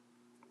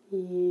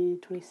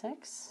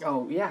 26?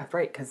 Oh, yeah,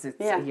 right, because it's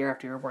a year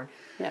after you were born.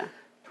 Yeah.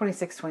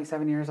 26,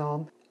 27 years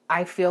old.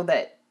 I feel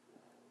that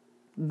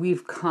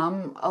we've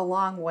come a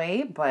long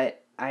way,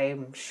 but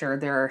I'm sure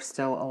there are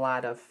still a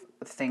lot of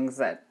things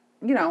that,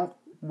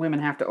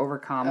 women have to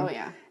overcome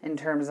in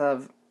terms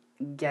of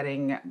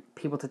getting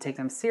people to take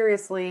them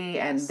seriously.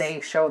 And they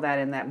show that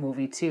in that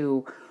movie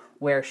too,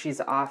 where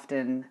she's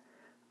often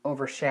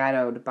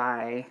overshadowed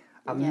by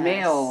a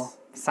male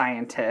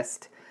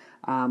scientist.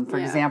 For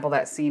example,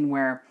 that scene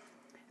where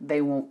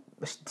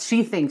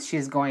she thinks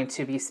she's going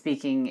to be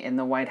speaking in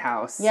the White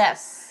House.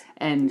 Yes.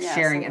 And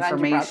sharing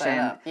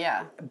information.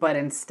 Yeah. But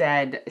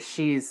instead,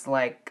 she's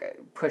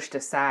pushed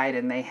aside,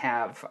 and they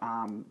have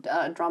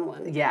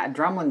Drumlin. Yeah,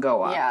 Drumlin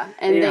go up. Yeah,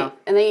 and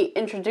they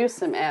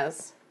introduce him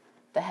as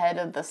the head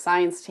of the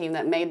science team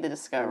that made the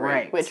discovery.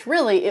 Right. Which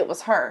really it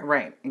was her.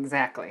 Right.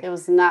 Exactly. It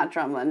was not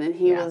Drumlin, and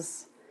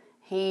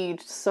he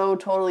so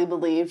totally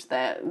believed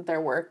that their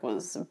work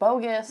was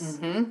bogus.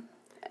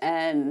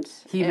 and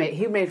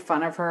he made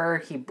fun of her.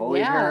 He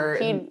bullied her.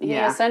 He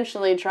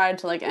essentially tried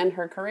to like end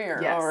her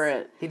career over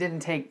it. He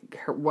didn't take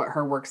her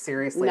work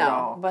seriously at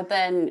all. But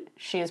then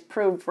she's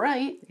proved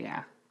right.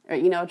 Yeah. Or,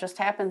 you know, it just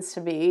happens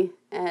to be,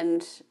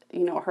 and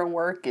you know, her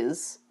work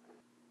is,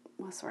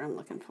 what's the word I'm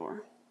looking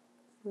for?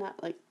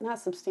 Not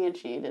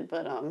substantiated,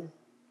 but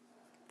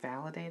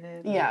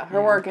validated. Yeah,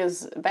 her work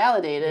is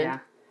validated. Yeah.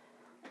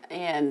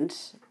 And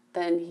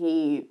then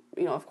he,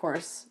 you know, of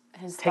course,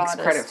 his takes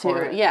thought credit is to,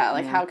 for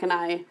it. How can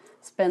I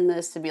spin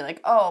this to be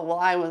like, oh, well,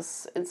 I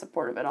was in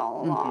support of it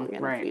all along,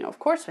 and right. you know, of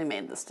course, we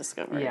made this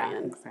discovery. Yeah,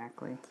 and,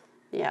 exactly.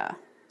 Yeah,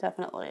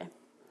 definitely.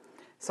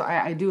 So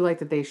I do like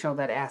that they show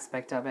that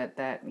aspect of it,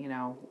 that, you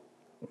know,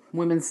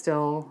 women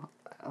still,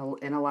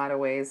 in a lot of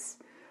ways,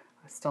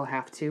 still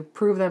have to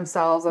prove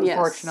themselves,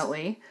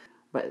 unfortunately. Yes.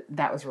 But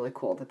that was really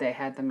cool that they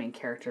had the main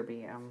character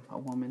be a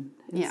woman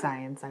in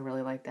science. I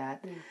really like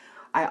that. Yeah.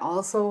 I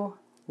also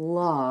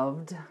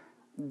loved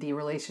the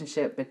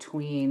relationship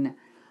between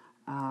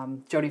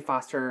Jodie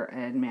Foster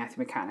and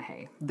Matthew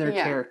McConaughey, their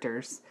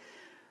characters,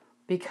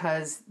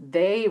 because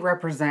they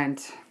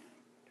represent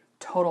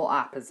total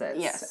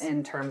opposites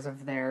in terms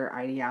of their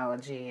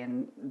ideology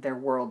and their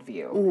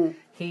worldview. Mm-hmm.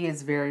 He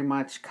is very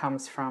much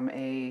comes from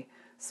a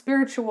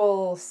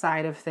spiritual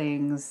side of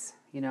things.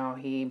 You know,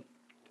 he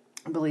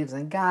believes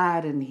in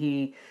God, and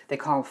they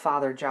call him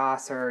Father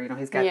Joss, or, you know,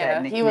 he's got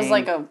that nickname. He was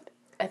like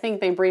I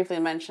think they briefly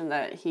mentioned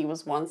that he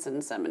was once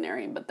in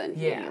seminary, but then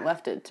he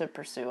left it to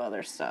pursue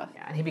other stuff.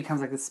 Yeah, and he becomes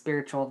like the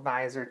spiritual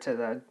advisor to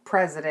the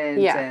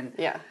president.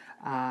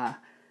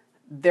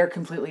 They're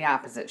completely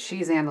opposite.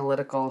 She's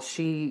analytical.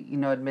 She, you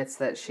know, admits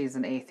that she's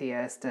an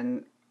atheist,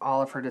 and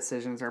all of her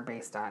decisions are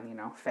based on, you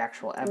know,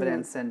 factual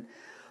evidence.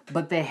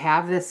 But they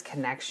have this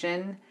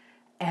connection,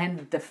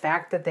 and the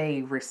fact that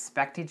they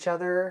respect each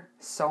other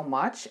so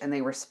much, and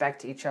they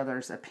respect each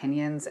other's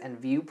opinions and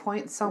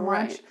viewpoints so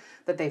much,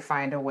 that they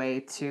find a way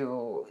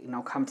to, you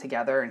know, come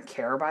together and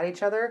care about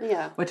each other.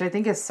 Yeah. Which I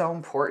think is so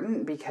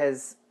important,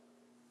 because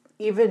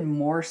even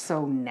more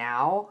so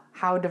now,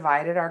 how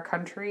divided our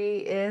country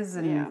is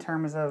in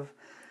terms of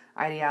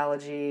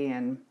ideology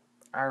and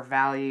our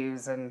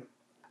values. And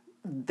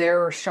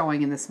they're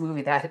showing in this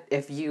movie that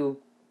if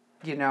you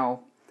know,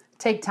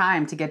 take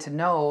time to get to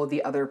know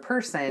the other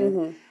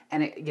person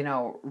and, you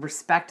know,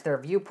 respect their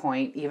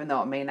viewpoint, even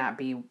though it may not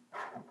be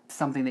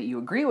something that you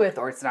agree with,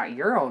 or it's not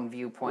your own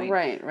viewpoint.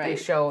 Right. They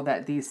show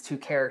that these two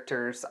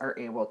characters are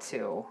able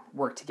to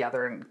work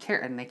together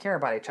and they care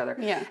about each other.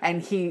 Yeah.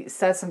 And he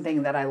says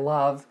something that I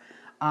love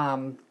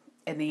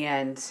in the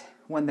end,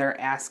 when they're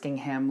asking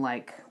him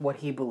like what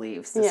he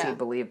believes. Does he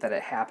believe that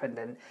it happened?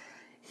 And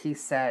he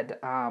said,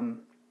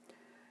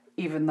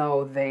 even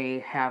though they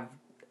have,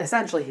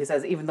 essentially he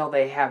says, even though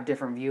they have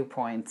different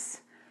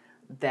viewpoints,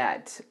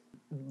 that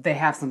they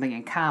have something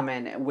in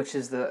common, which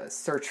is the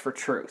search for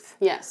truth.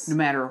 Yes. No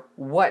matter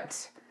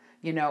what,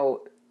 you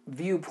know,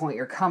 viewpoint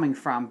you're coming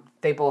from,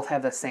 they both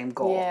have the same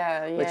goal,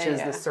 which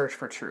is the search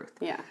for truth.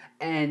 Yeah.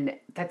 And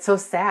that's so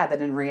sad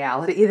that in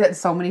reality that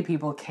so many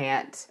people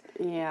can't,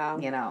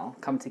 you know,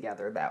 come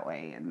together that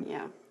way. And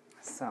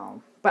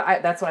so,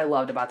 but that's what I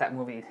loved about that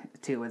movie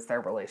too, is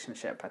their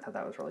relationship. I thought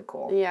that was really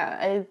cool.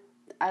 Yeah.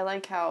 I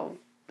like how,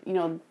 you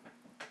know,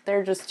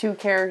 they're just two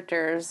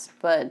characters,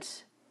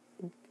 but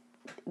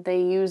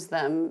they use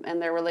them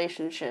and their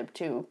relationship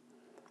to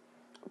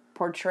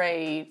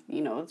portray,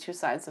 you know, two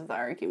sides of the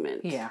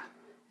argument. Yeah.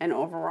 And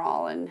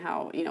overall, and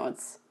how, you know,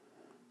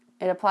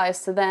 it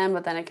applies to them,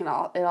 but then it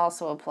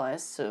also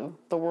applies to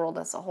the world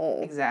as a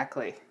whole.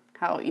 Exactly.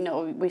 How, you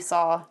know, we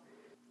saw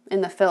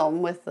in the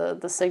film with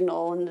the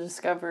signal and the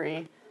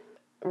discovery,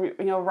 you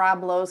know,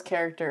 Rob Lowe's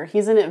character,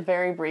 he's in it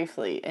very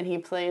briefly, and he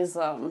plays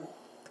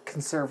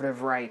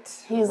conservative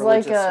right. He's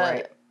like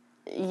right.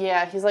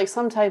 Yeah, he's like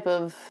some type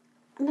of,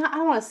 I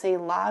don't want to say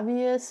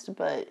lobbyist,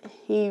 but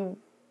he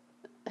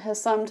has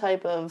some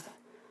type of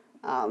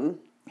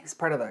he's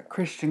part of the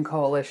Christian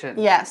Coalition.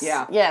 Yes.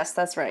 Yeah. Yes,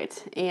 that's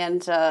right.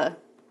 And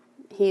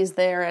he's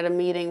there at a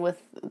meeting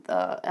with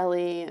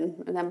Ellie,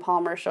 and then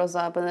Palmer shows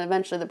up, and then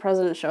eventually the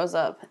president shows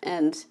up.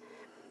 And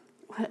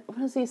what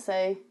does he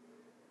say?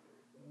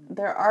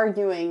 They're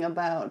arguing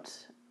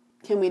about,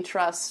 can we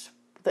trust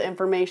the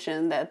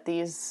information that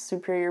these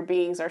superior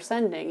beings are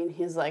sending? And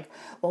he's like,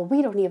 well,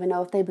 we don't even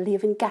know if they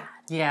believe in God.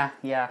 Yeah,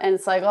 yeah. And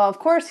it's like, oh, of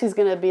course he's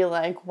going to be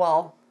like,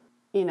 well,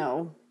 you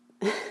know,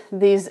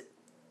 these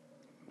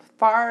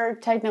far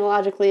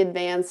technologically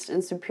advanced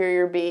and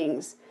superior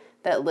beings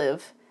that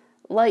live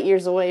light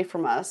years away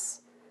from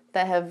us,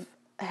 that have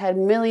had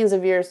millions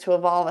of years to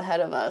evolve ahead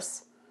of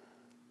us.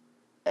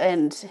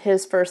 And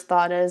his first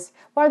thought is,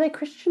 well, are they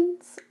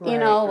Christians? Right, you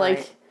know,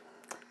 like...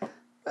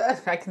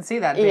 I can see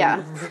that.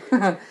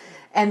 Yeah.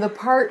 And the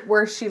part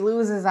where she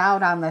loses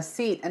out on the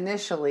seat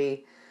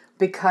initially,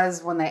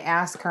 because when they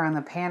ask her on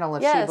the panel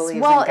if she believes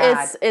in God...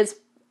 Well, it's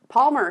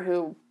Palmer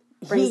who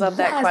brings up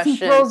that question. He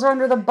throws her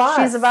under the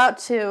bus. She's about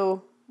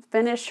to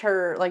finish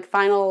her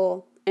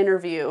final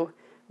interview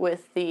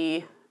with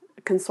the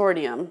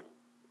consortium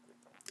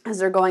as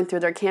they're going through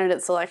their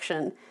candidate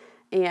selection,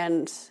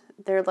 and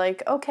they're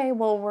like, okay,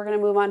 well, we're going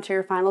to move on to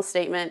your final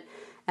statement.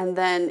 And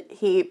then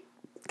he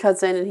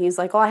cuts in and he's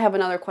like, oh, I have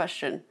another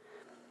question.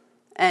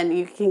 And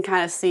you can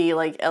kind of see,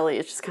 like,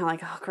 Elliot's just kind of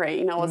like, oh, great,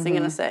 you know, what's he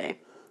going to say?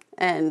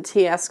 And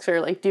he asks her,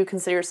 like, do you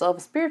consider yourself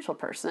a spiritual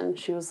person?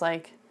 She was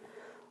like,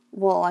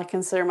 well, I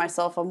consider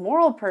myself a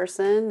moral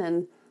person.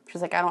 And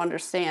she's like, I don't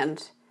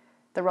understand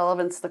the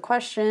relevance of the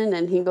question.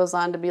 And he goes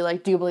on to be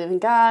like, do you believe in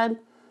God?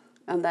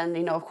 And then,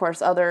 you know, of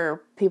course,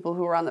 other people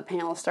who were on the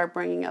panel start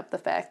bringing up the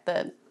fact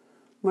that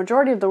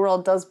majority of the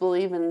world does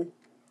believe in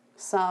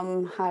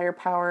some higher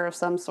power of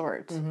some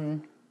sort. Mm-hmm.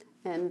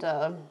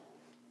 And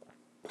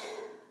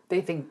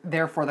they think,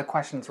 therefore, the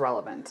question's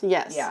relevant.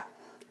 Yes. Yeah.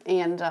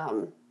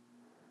 And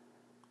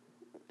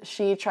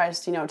she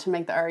tries to, you know, to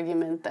make the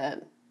argument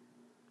that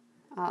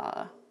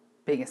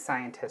being a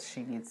scientist,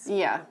 she needs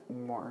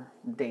more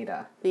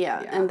data.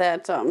 Yeah, and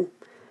that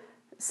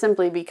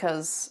simply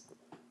because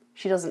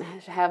she doesn't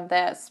have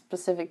that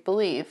specific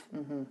belief,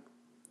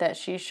 that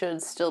she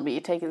should still be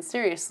taken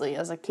seriously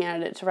as a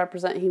candidate to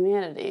represent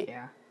humanity.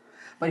 Yeah.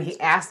 But he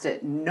asked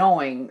it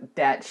knowing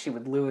that she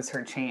would lose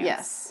her chance.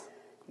 Yes.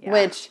 Yeah.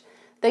 Which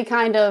they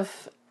kind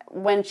of,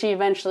 when she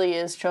eventually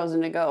is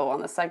chosen to go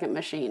on the second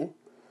machine,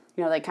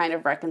 you know, they kind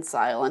of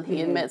reconcile, and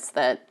he admits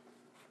that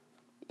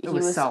he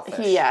was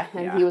selfish.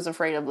 He was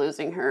afraid of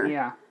losing her.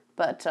 Yeah.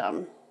 But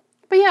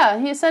yeah,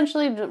 he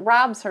essentially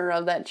robs her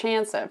of that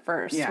chance at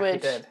first, which, he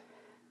did.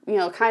 You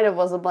know, kind of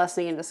was a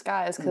blessing in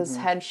disguise, because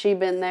had she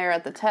been there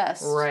at the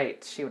test...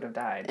 Right, she would have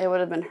died. It would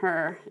have been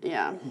her,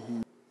 yeah.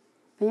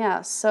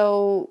 Yeah,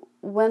 so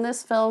when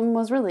this film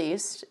was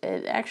released,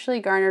 it actually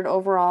garnered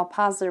overall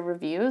positive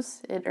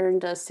reviews. It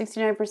earned a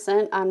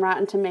 69% on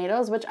Rotten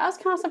Tomatoes, which I was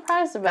kind of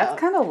surprised about. That's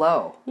kind of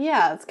low.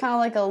 Yeah, it's kind of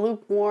like a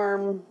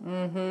lukewarm...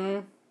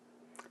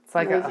 It's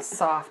like a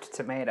soft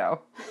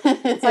tomato.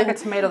 It's like a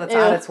tomato that's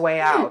on its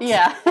way out.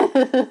 Yeah.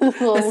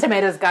 This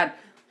tomato's got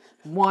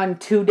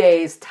 1-2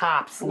 days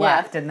tops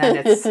left, and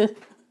then it's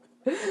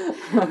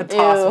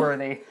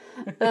toss-worthy.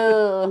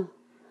 I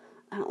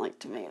don't like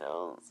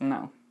tomatoes.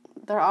 No.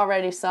 They're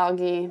already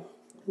soggy,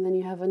 and then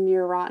you have a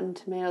near rotten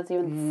tomato that's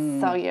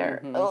even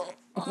soggier.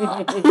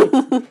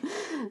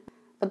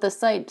 But the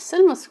site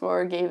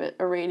CinemaScore gave it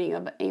a rating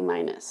of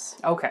A-.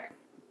 Okay.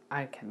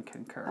 I can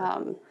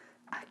concur.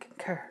 I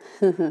concur.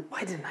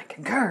 Why didn't I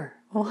concur?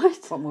 What?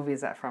 What movie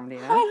is that from, do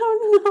you know? I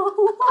don't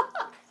know.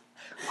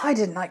 Why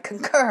didn't I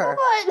concur?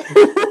 What?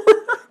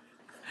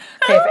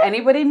 Okay, if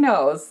anybody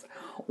knows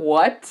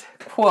what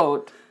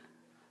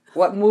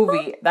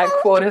movie that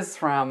quote is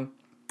from,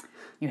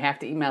 you have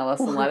to email us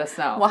and let us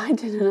know. Why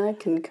didn't I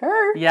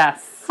concur?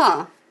 Yes.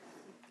 Huh.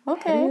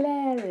 Okay.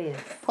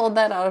 Hilarious. Pulled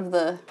that out of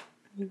the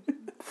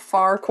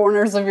far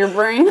corners of your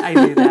brain. I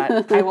do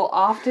that. I will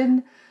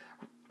often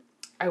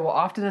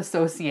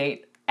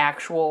associate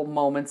actual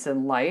moments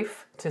in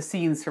life to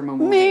scenes from a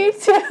movie. Me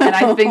too. And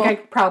I think I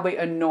probably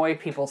annoy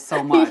people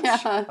so much. Yeah.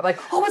 I'm like,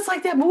 oh, it's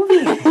like that movie.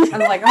 And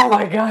I'm like, oh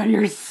my God,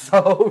 you're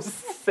so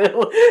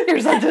silly. You're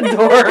such a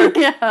dork.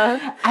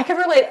 Yeah. I can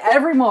relate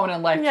every moment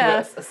in life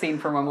to a scene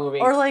from a movie.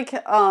 Or like,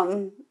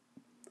 you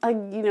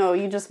know,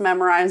 you just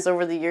memorize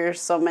over the years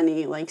so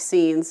many like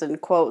scenes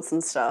and quotes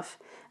and stuff.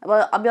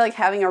 But I'll be like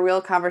having a real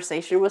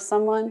conversation with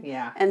someone.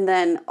 Yeah. And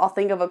then I'll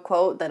think of a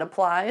quote that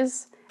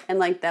applies. And,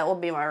 like, that will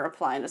be my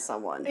reply to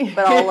someone.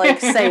 But I'll, like,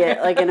 say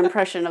it, like, an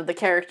impression of the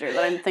character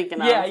that I'm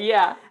thinking of.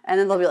 Yeah. And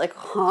then they'll be like,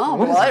 huh,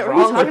 what are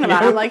you talking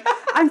about? I'm like,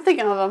 I'm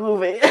thinking of a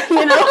movie,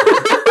 you know?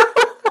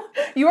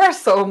 You are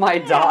so my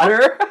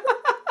daughter.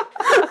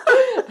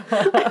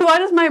 Like, why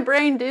does my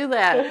brain do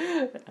that?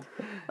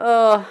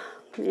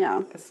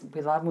 Yeah.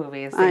 We love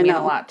movies. They mean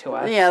a lot to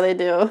us. Yeah, they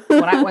do.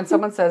 When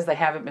someone says they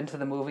haven't been to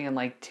the movie in,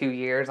 like, 2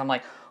 years, I'm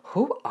like,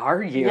 who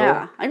are you?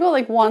 Yeah, I go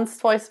like once,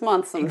 twice a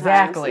month sometimes.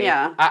 Exactly.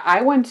 Yeah.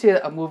 I went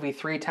to a movie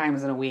 3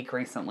 times in a week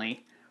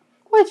recently.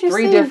 What'd you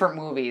see? 3 different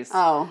movies.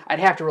 Oh.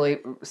 I'd have to really,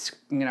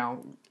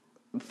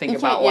 think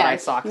about what I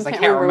saw because I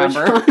can't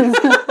remember.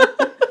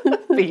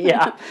 But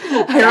yeah.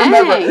 I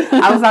remember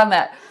I was on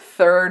that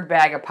 3rd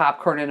bag of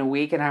popcorn in a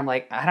week and I'm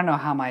like, I don't know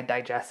how my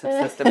digestive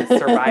system is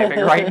surviving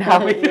right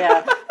now.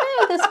 Yeah.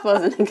 This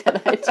wasn't a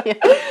good idea.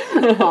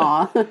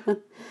 Aw.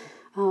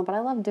 Oh, but I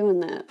love doing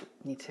that.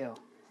 Me too.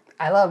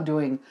 I love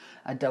doing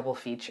a double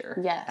feature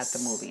at the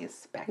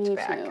movies, back to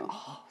back. Too.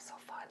 Oh, so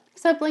fun.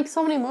 Except, like,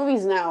 so many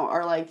movies now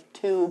are, like,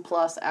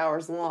 2+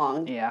 hours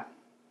long. Yeah.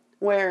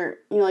 Where,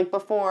 you know, like,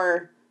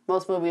 before,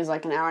 most movies,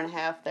 like, an hour and a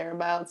half,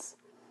 thereabouts.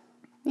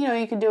 You know,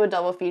 you could do a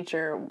double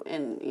feature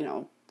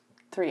in,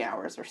 3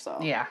 hours or so.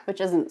 Yeah. Which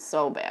isn't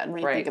so bad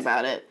when you think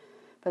about it.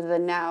 But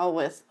then now,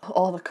 with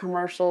all the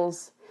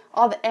commercials,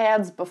 all the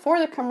ads before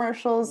the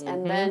commercials,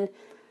 and then...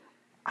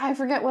 I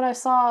forget what I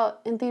saw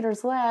in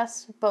theaters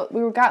last, but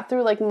we got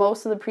through, like,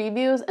 most of the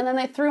previews, and then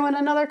they threw in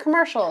another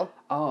commercial.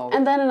 Oh.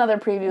 And then another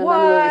preview, and then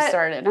the movie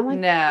started. I'm like,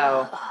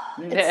 no.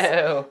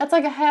 That's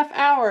like a half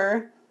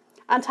hour.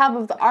 on top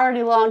of the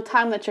already long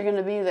time that you're going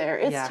to be there.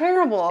 It's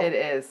terrible. It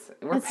is.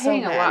 We're It's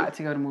paying so a bad. lot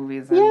to go to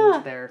movies,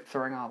 and they're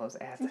throwing all those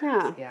ads.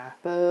 Yeah.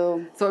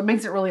 Boo. So it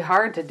makes it really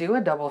hard to do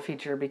a double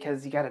feature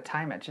because you got to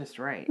time it just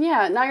right.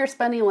 Yeah, now you're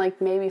spending like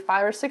maybe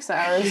 5 or 6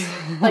 hours.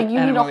 Like you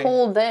need a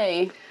whole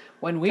day.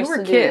 When we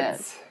were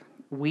kids,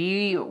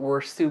 we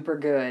were super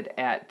good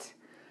at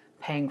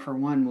paying for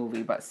one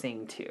movie but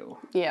seeing two.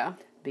 Yeah.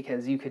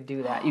 Because you could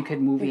do that. You could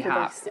movie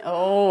hop.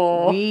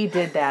 We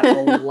did that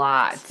a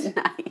lot. Nice.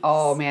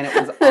 Oh man, it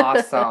was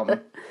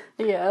awesome.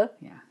 Yeah.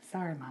 Yeah.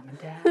 Sorry, Mom and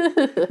Dad.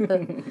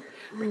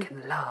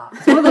 Freaking law.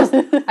 It's one of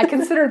those. I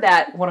consider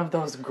that one of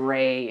those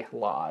gray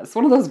laws.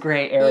 One of those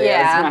gray areas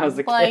when I was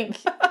a kid. Like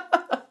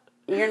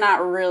you're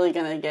not really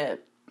gonna get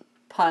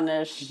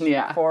punished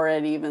for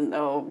it, even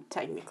though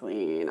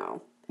technically, you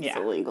know, it's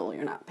illegal.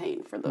 You're not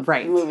paying for the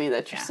movie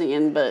that you're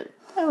seeing, but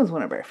that was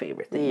one of our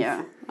favorite things.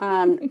 Yeah.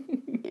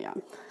 Yeah.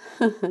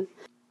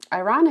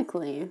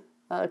 Ironically,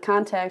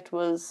 Contact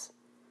was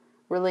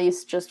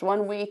released just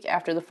 1 week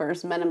after the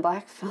first Men in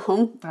Black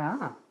film.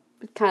 Ah.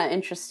 Kind of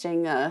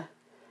interesting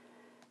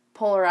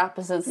polar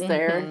opposites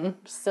there.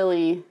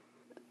 Silly,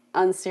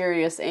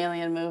 unserious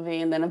alien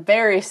movie, and then a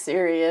very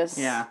serious,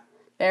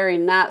 very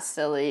not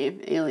silly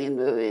alien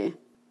movie.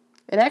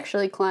 It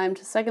actually climbed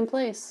to second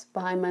place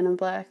behind Men in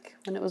Black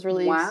when it was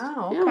released.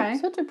 Wow, okay. Yeah,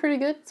 so it did pretty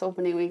good. It's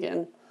opening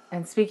weekend.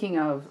 And speaking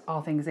of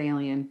all things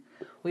alien,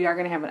 we are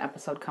going to have an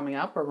episode coming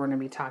up where we're going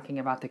to be talking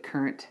about the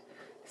current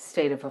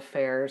state of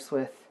affairs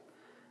with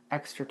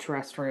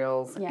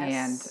extraterrestrials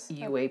and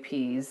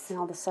UAPs. And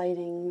all the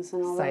sightings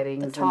and all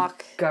sightings the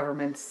talk. And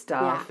government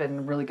stuff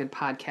and really good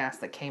podcasts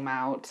that came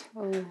out.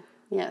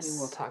 Yes.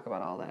 We'll talk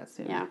about all that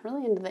soon. Yeah,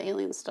 really into the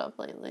alien stuff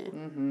lately.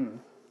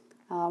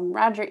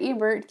 Roger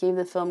Ebert gave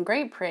the film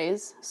great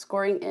praise,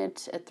 scoring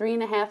it at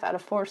 3.5 out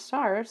of 4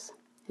 stars.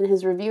 In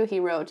his review, he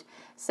wrote,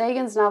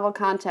 Sagan's novel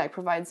Contact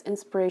provides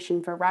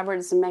inspiration for Robert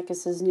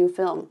Zemeckis' new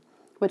film,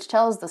 which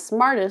tells the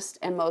smartest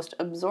and most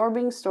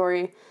absorbing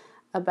story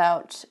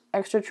about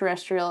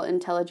extraterrestrial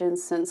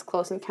intelligence since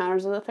Close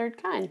Encounters of the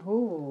Third Kind.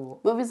 Ooh.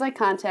 Movies like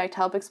Contact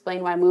help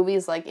explain why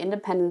movies like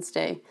Independence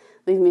Day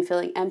leave me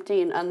feeling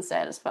empty and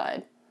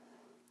unsatisfied.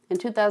 In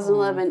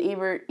 2011,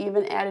 Ebert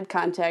even added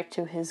Contact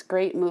to his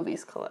great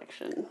movies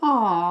collection.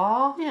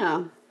 Aww.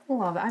 Yeah.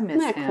 Love it. I miss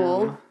Isn't that him.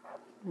 cool?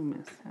 I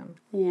miss him.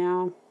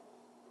 Yeah.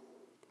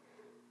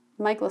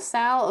 Mike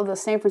LaSalle of the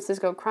San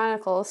Francisco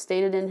Chronicle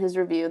stated in his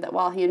review that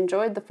while he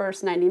enjoyed the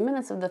first 90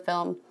 minutes of the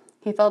film,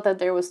 he felt that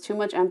there was too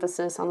much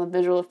emphasis on the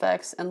visual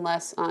effects and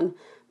less on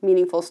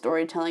meaningful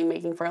storytelling,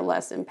 making for a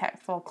less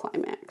impactful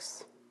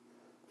climax.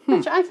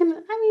 Which I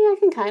can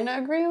kind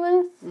of agree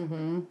with.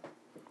 Mm-hmm.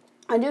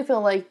 I do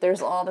feel like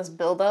there's all this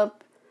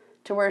build-up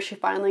to where she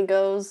finally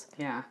goes.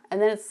 Yeah.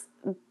 And then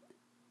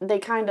they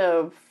kind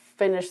of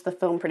finish the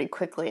film pretty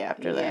quickly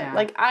after that.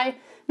 Like,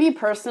 me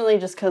personally,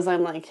 just because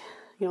I'm like,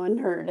 you know, a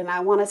nerd and I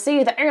want to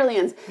see the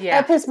aliens,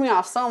 that pissed me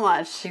off so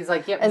much. She's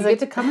like, yep, you get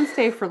to come and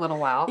stay for a little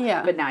while,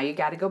 but now you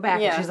got to go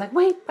back. And she's like,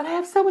 wait, but I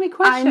have so many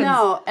questions. I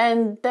know,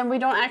 and then we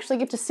don't actually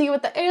get to see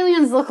what the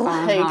aliens look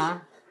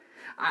like.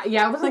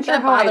 I wasn't sure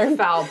how I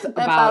felt about...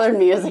 That bothered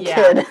me as a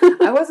kid.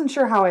 I wasn't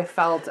sure how I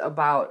felt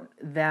about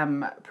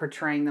them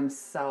portraying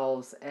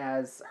themselves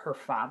as her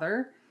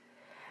father.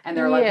 And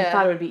they're like, you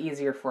thought it would be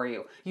easier for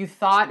you. You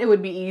thought it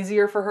would be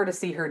easier for her to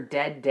see her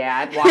dead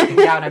dad walking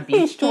down a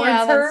beach towards her?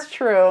 Yeah, that's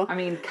true. I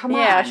mean, come on.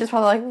 Yeah, she's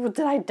probably like, well,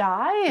 did I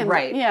die? And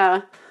right.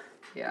 Yeah.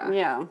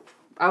 Yeah.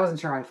 I wasn't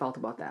sure how I felt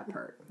about that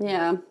part.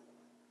 Yeah.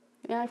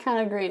 Yeah, I kind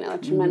of agree now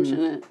that you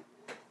mention it.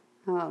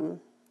 And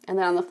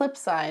then on the flip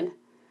side,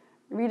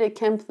 Rita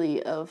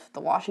Kempley of the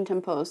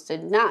Washington Post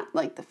did not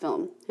like the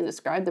film and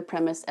described the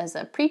premise as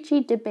a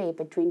preachy debate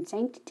between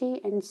sanctity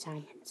and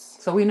science.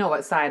 So we know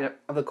what side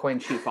of the coin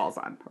she falls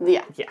on.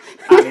 Yeah. Yeah,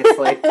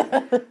 obviously.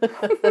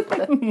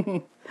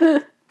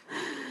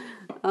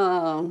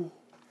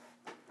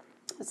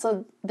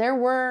 So there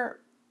were,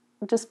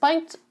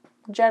 despite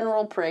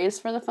general praise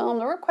for the film,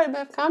 there were quite a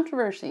bit of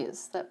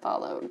controversies that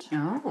followed.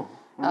 Oh,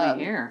 well,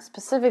 here.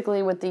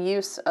 Specifically with the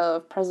use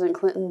of President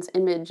Clinton's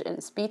image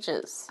in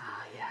speeches.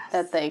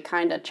 That they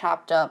kind of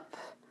chopped up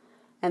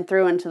and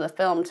threw into the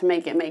film to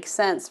make it make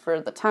sense for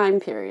the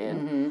time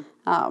period.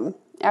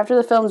 After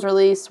the film's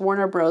release,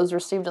 Warner Bros.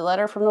 Received a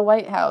letter from the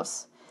White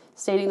House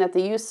stating that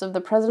the use of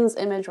the president's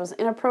image was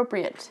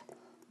inappropriate,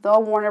 though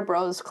Warner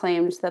Bros.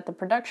 Claimed that the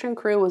production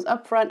crew was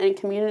upfront and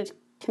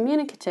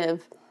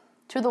communicative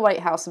to the White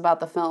House about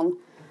the film,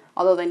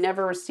 although they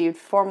never received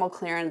formal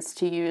clearance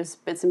to use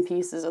bits and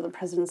pieces of the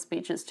president's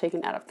speeches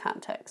taken out of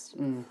context.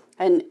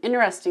 And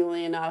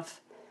interestingly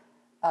enough,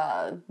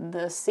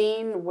 the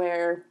scene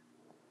where,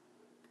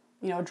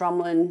 you know,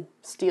 Drumlin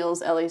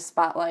steals Ellie's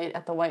spotlight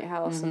at the White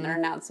House and they're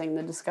announcing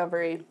the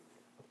discovery.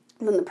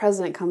 And then the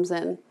president comes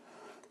in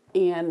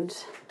and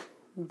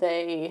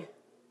they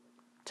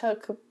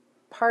took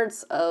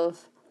parts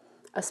of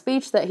a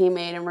speech that he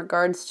made in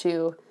regards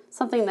to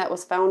something that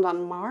was found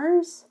on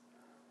Mars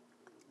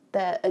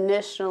that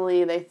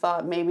initially they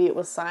thought maybe it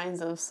was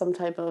signs of some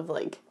type of,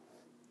 like,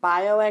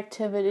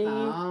 bioactivity.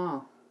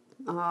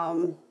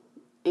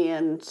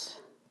 and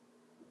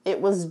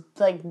it was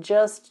like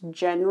just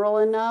general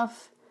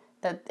enough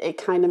that it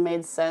kind of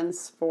made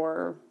sense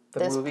for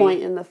this movie?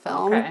 point in the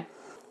film. Okay.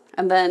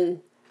 And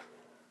then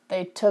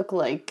they took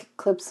like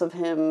clips of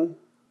him.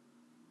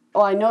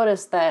 Well, I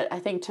noticed that I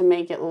think to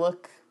make it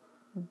look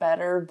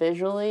better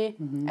visually,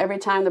 every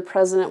time the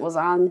president was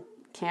on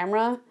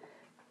camera,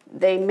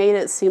 they made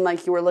it seem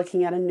like you were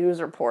looking at a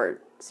news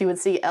report. So you would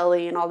see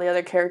Ellie and all the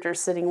other characters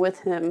sitting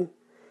with him,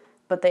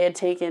 but they had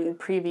taken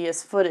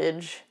previous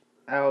footage.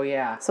 Oh,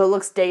 yeah. So it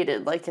looks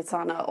dated, like it's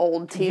on an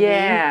old TV.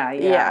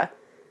 Yeah.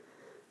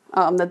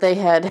 That they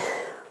had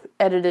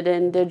edited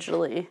in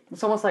digitally.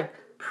 It's almost like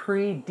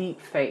pre-deep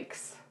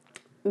fakes.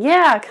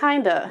 Yeah,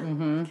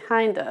 kinda.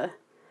 Kinda.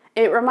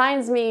 It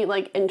reminds me,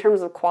 like, in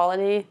terms of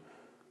quality,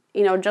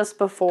 just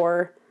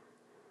before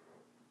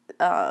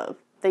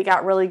they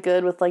got really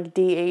good with, like,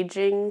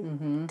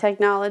 de-aging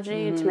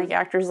technology to make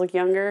actors look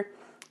younger.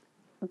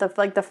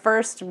 The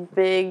first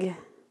big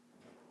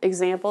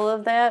example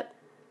of that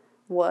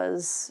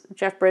was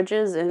Jeff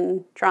Bridges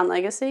in Tron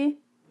Legacy.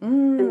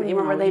 And you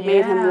remember they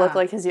made him look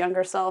like his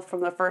younger self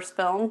from the first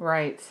film?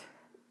 Right.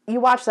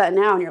 You watch that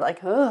now and you're like,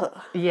 ugh.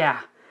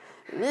 Yeah.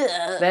 Ugh.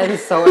 That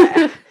is so,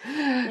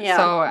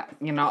 so,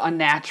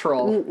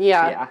 unnatural.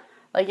 Yeah.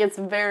 Like, it's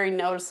very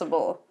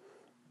noticeable.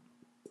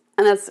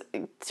 And that's,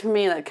 to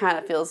me, that kind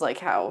of feels like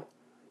how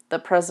the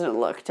president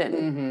looked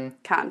in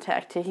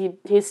Contact.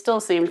 He still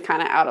seemed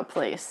kind of out of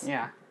place.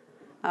 Yeah.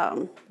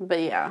 But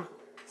yeah.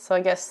 So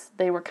I guess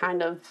they were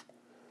kind of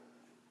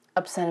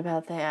upset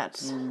about that.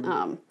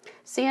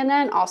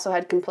 CNN also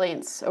had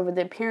complaints over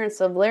the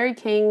appearance of Larry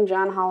King,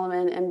 John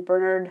Holloman, and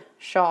Bernard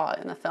Shaw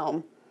in the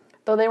film,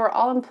 though they were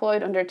all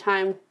employed under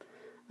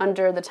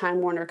the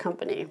Time Warner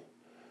Company.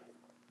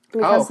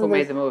 Who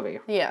made the movie?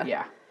 Yeah.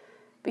 Yeah.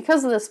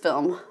 Because of this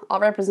film, all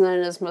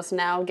representatives must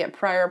now get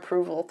prior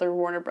approval through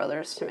Warner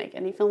Brothers to make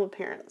any film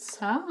appearance.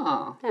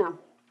 Oh. Yeah.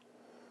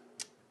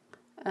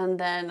 And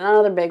then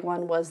another big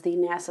one was the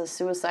NASA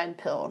suicide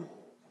pill.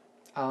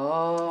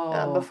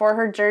 Oh. Before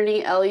her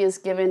journey, Ellie is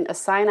given a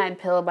cyanide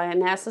pill by a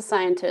NASA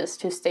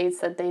scientist who states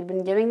that they'd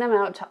been giving them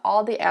out to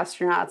all the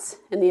astronauts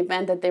in the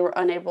event that they were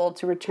unable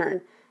to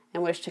return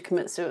and wished to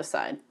commit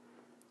suicide.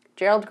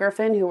 Gerald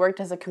Griffin, who worked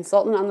as a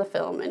consultant on the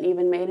film and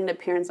even made an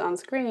appearance on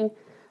screen,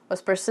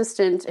 was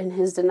persistent in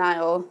his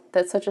denial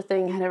that such a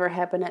thing had ever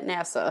happened at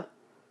NASA.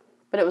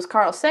 But it was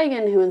Carl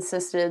Sagan who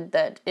insisted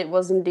that it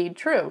was indeed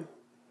true.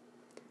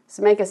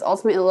 Zemeckis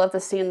ultimately left the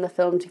scene in the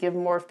film to give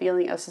more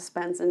feeling of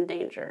suspense and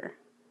danger.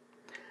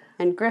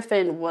 And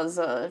Griffin was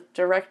a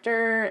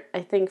director,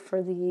 I think,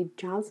 for the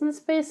Johnson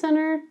Space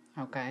Center.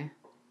 Okay.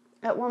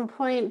 At one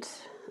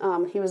point,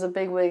 he was a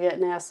bigwig at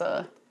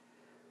NASA.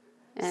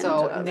 And,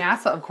 so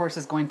NASA, of course,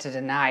 is going to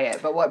deny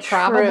it. But what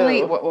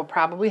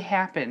probably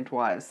happened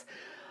was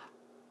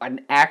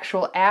an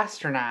actual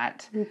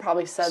astronaut he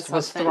probably said something.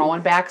 Was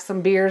throwing back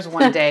some beers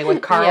one day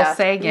with Carl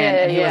Sagan,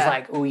 and he was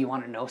like, "Oh, you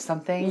want to know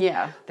something?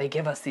 Yeah. They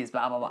give us these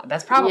blah blah blah."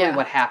 That's probably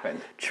what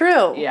happened.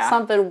 True. Yeah.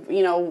 Something,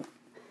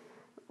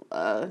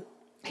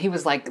 he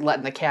was like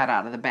letting the cat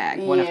out of the bag.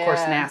 When of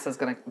course NASA's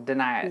going to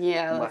deny it.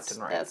 Left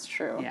and right. That's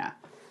true. Yeah.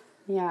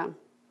 Yeah.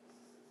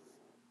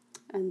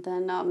 And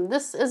then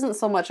this isn't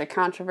so much a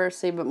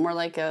controversy, but more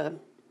like a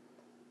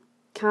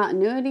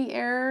continuity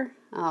error.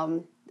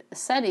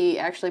 SETI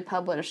actually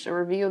published a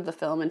review of the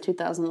film in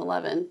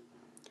 2011,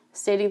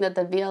 stating that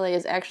the VLA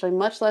is actually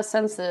much less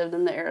sensitive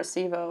than the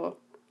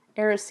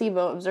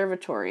Arecibo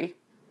Observatory,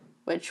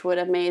 which would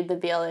have made the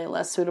VLA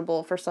less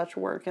suitable for such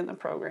work in the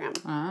program.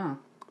 Ah.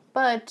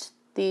 But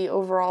the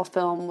overall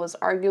film was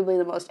arguably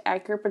the most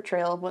accurate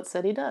portrayal of what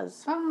SETI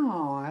does.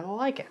 Oh, I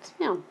like it.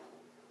 Yeah.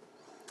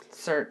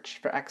 Search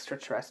for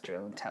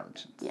extraterrestrial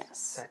intelligence. Yes.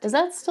 SETI. Is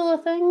that still a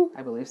thing?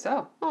 I believe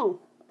so. Oh,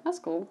 that's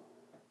cool.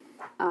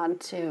 On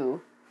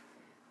to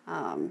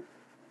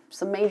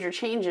some major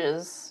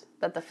changes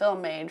that the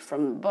film made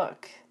from the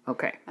book.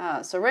 Okay.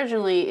 So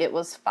originally it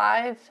was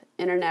 5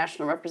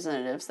 international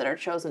representatives that are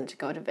chosen to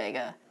go to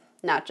Vega,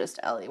 not just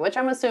Ellie, which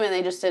I'm assuming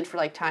they just did for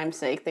like time's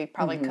sake. They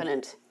probably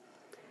couldn't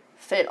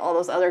fit all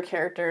those other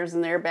characters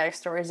and their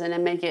backstories in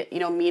and make it,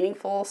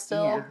 meaningful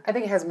still. Yeah, I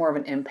think it has more of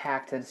an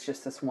impact than it's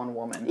just this one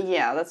woman.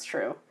 Yeah, that's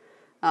true.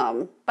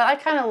 But I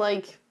kind of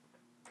like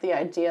the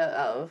idea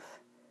of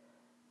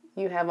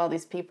you have all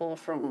these people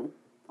from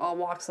all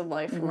walks of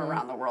life from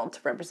around the world to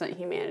represent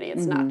humanity.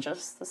 It's not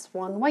just this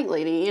one white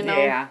lady,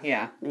 Yeah.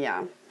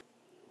 Yeah.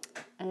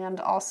 And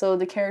also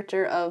the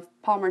character of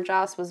Palmer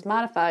Joss was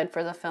modified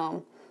for the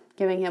film,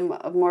 giving him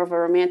more of a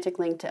romantic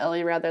link to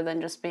Ellie rather than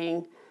just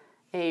being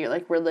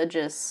a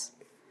religious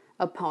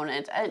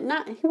opponent.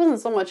 He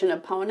wasn't so much an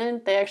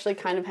opponent. They actually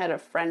kind of had a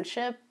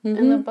friendship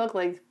in the book.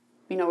 Like,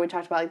 we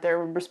talked about like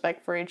their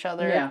respect for each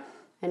other. Yeah.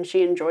 And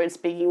she enjoyed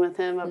speaking with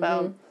him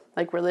about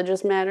like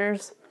religious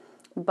matters.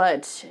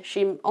 But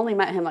she only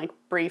met him like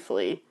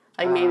briefly,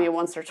 like maybe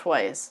once or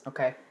twice.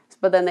 Okay.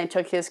 But then they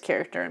took his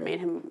character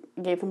and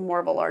gave him more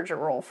of a larger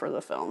role for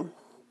the film.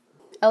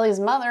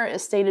 Ellie's mother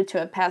is stated to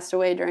have passed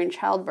away during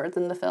childbirth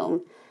in the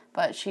film,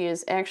 but she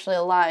is actually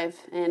alive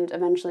and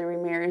eventually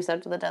remarries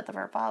after the death of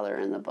her father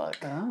in the book.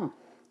 Oh.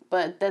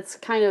 But that's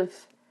kind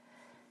of,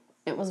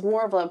 it was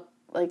more of a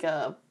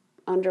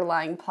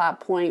underlying plot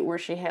point where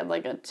she had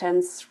like a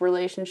tense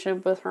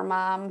relationship with her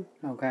mom.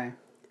 Okay.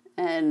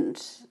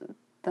 And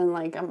then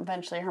like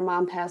eventually her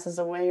mom passes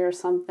away or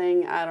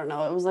something. I don't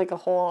know. It was like a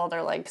whole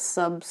other like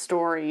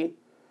sub-story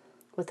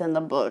within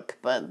the book,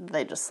 but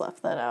they just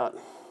left that out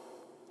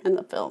in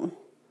the film.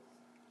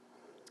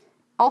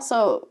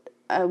 Also,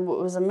 it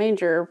was a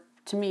major,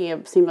 to me,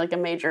 it seemed like a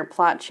major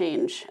plot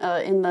change.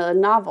 In the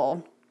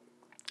novel,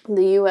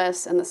 the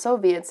U.S. and the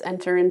Soviets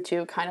enter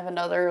into kind of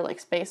another like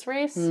space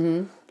race,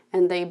 and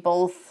they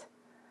both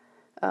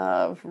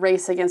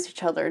race against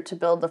each other to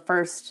build the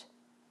first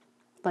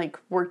like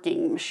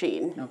working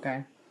machine.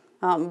 Okay.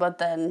 But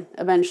then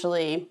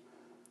eventually,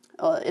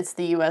 it's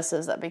the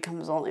U.S.'s that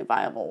becomes the only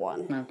viable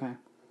one. Okay.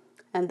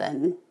 And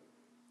then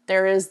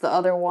there is the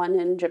other one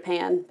in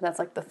Japan. That's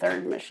like the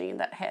third machine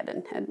that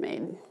Haddon had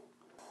made.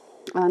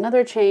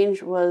 Another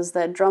change was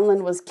that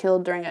Drumlin was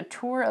killed during a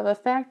tour of a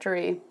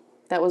factory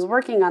that was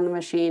working on the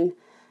machine,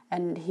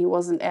 and he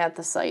wasn't at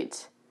the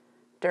site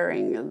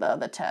during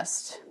the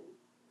test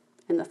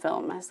in the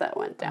film as that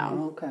went down.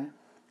 Oh, okay.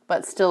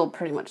 But still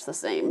pretty much the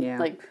same. Yeah.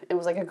 Like, it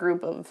was like a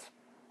group of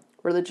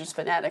religious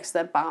fanatics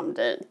that bombed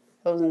it.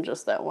 It wasn't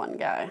just that one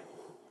guy.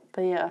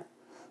 But yeah.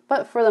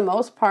 But for the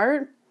most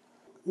part,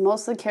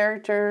 most of the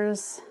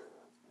characters,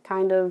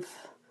 kind of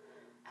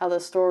how the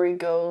story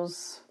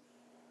goes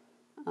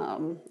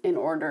in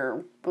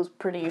order, was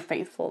pretty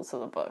faithful to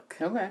the book.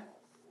 Okay.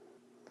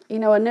 You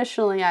know,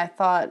 initially I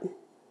thought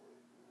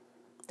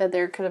that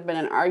there could have been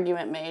an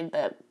argument made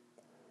that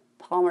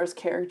Palmer's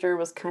character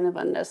was kind of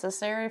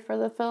unnecessary for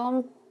the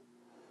film.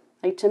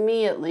 Like, to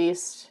me at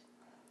least,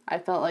 I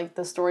felt like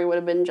the story would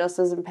have been just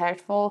as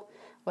impactful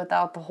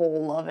without the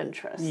whole love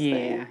interest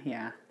thing.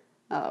 Yeah.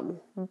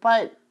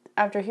 But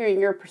after hearing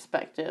your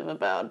perspective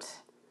about,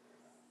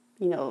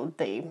 you know,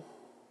 they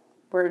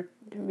were,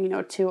 you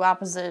know, two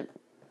opposite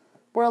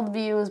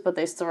worldviews, but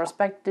they still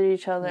respected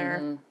each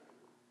other,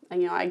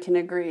 and, you know, I can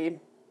agree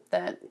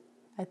that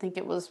I think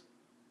it was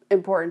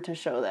important to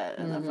show that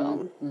in the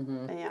film.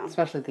 Yeah.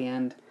 Especially at the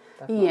end.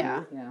 Definitely.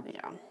 Yeah.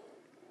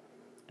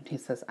 And he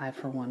says, "I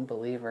for one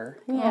believer."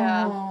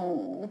 Yeah.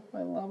 Oh,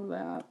 I love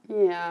that.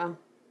 Yeah.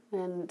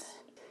 And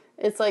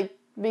it's like,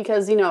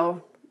 because, you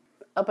know,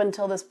 up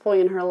until this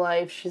point in her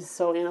life, she's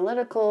so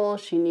analytical.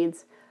 She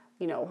needs,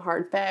 you know,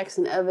 hard facts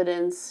and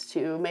evidence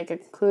to make a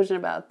conclusion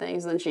about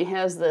things. And she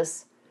has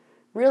this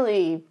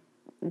really,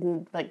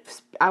 like,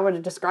 I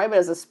would describe it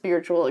as a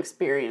spiritual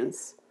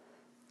experience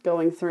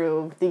going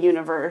through the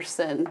universe.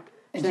 And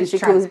then she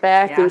comes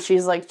back and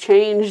she's, like,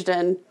 changed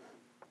and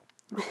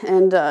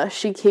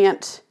she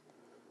can't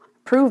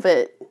prove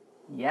it.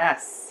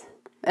 Yes.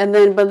 And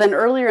then, but then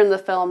earlier in the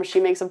film, she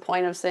makes a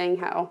point of saying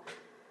how,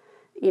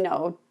 you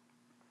know,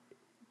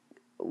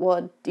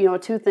 well, you know,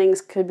 two things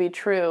could be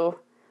true.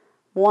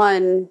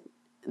 One,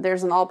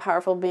 there's an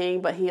all-powerful being,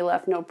 but he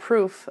left no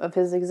proof of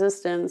his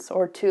existence.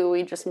 Or two,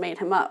 we just made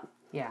him up.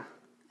 Yeah.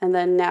 And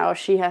then now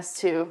she has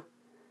to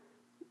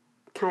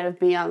kind of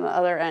be on the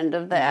other end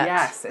of that.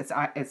 Yes,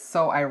 it's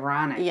so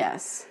ironic.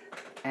 Yes.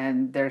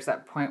 And there's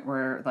that point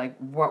where, like,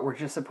 what, we're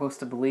just supposed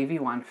to believe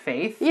you on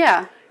faith?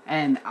 Yeah.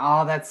 And,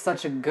 oh, that's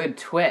such a good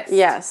twist.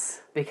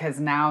 Yes. Because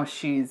now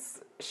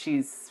she's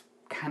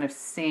kind of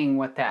seeing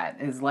what that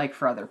is like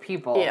for other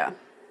people. Yeah.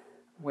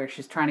 Where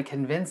she's trying to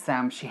convince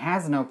them she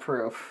has no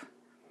proof.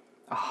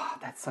 Oh,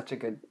 that's such a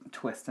good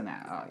twist in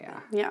that. Oh, yeah.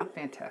 Yeah.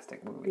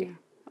 Fantastic movie. Yeah.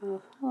 Oh,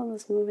 I love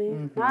this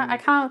movie.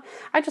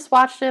 I just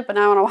watched it, but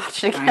now I want to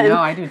watch it again. I know,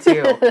 I do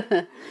too.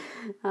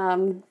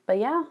 But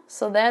yeah,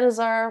 so that is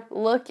our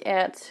look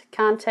at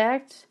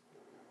Contact.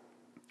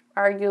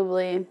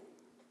 Arguably,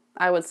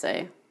 I would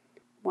say,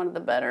 one of the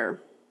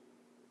better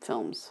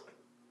films.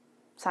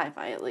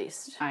 Sci-fi, at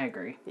least. I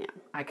agree. Yeah.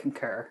 I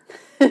concur.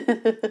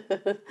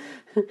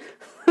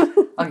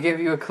 I'll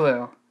give you a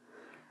clue.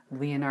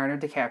 Leonardo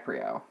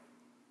DiCaprio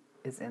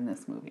is in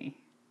this movie.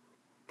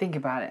 Think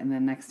about it, and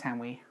then next time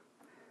we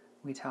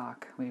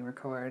talk, we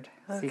record,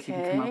 see if you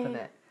can come up with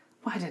it.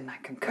 Why didn't I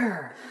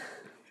concur?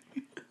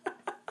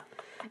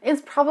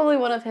 It's probably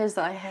one of his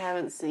that I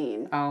haven't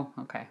seen. Oh,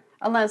 okay.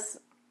 Unless,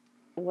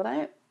 would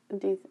I?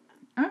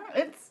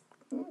 It's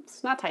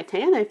It's not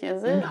Titanic,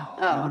 is it?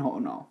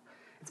 No.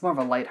 It's more of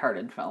a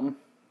lighthearted film.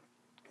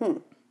 Okay.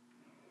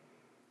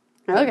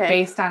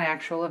 Based on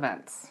actual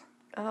events.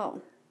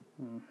 Oh.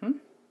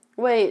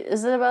 Wait,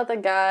 is it about the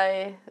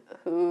guy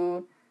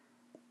who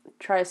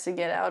tries to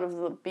get out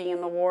of being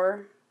in the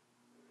war?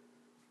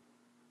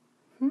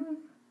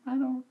 I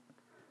don't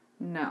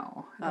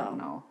know. I don't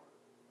know.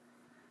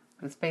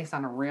 But it's based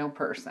on a real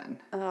person.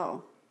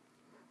 Oh.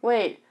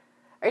 Wait,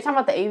 are you talking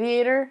about The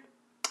Aviator?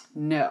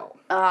 No.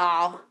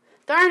 Oh.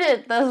 Darn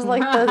it, that was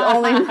like the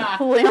only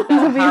Leo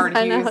movies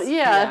I know.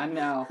 Yeah.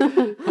 No.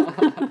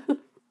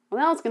 Well,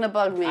 now it's going to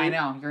bug me. I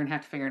know. You're going to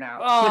have to figure it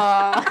out.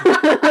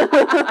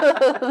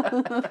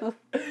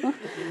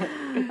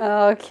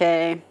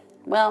 Okay.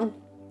 Well,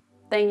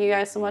 thank you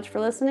guys so much for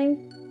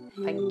listening.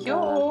 Thank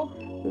you.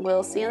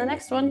 We'll see you in the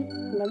next one.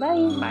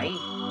 Bye-bye.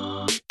 Bye.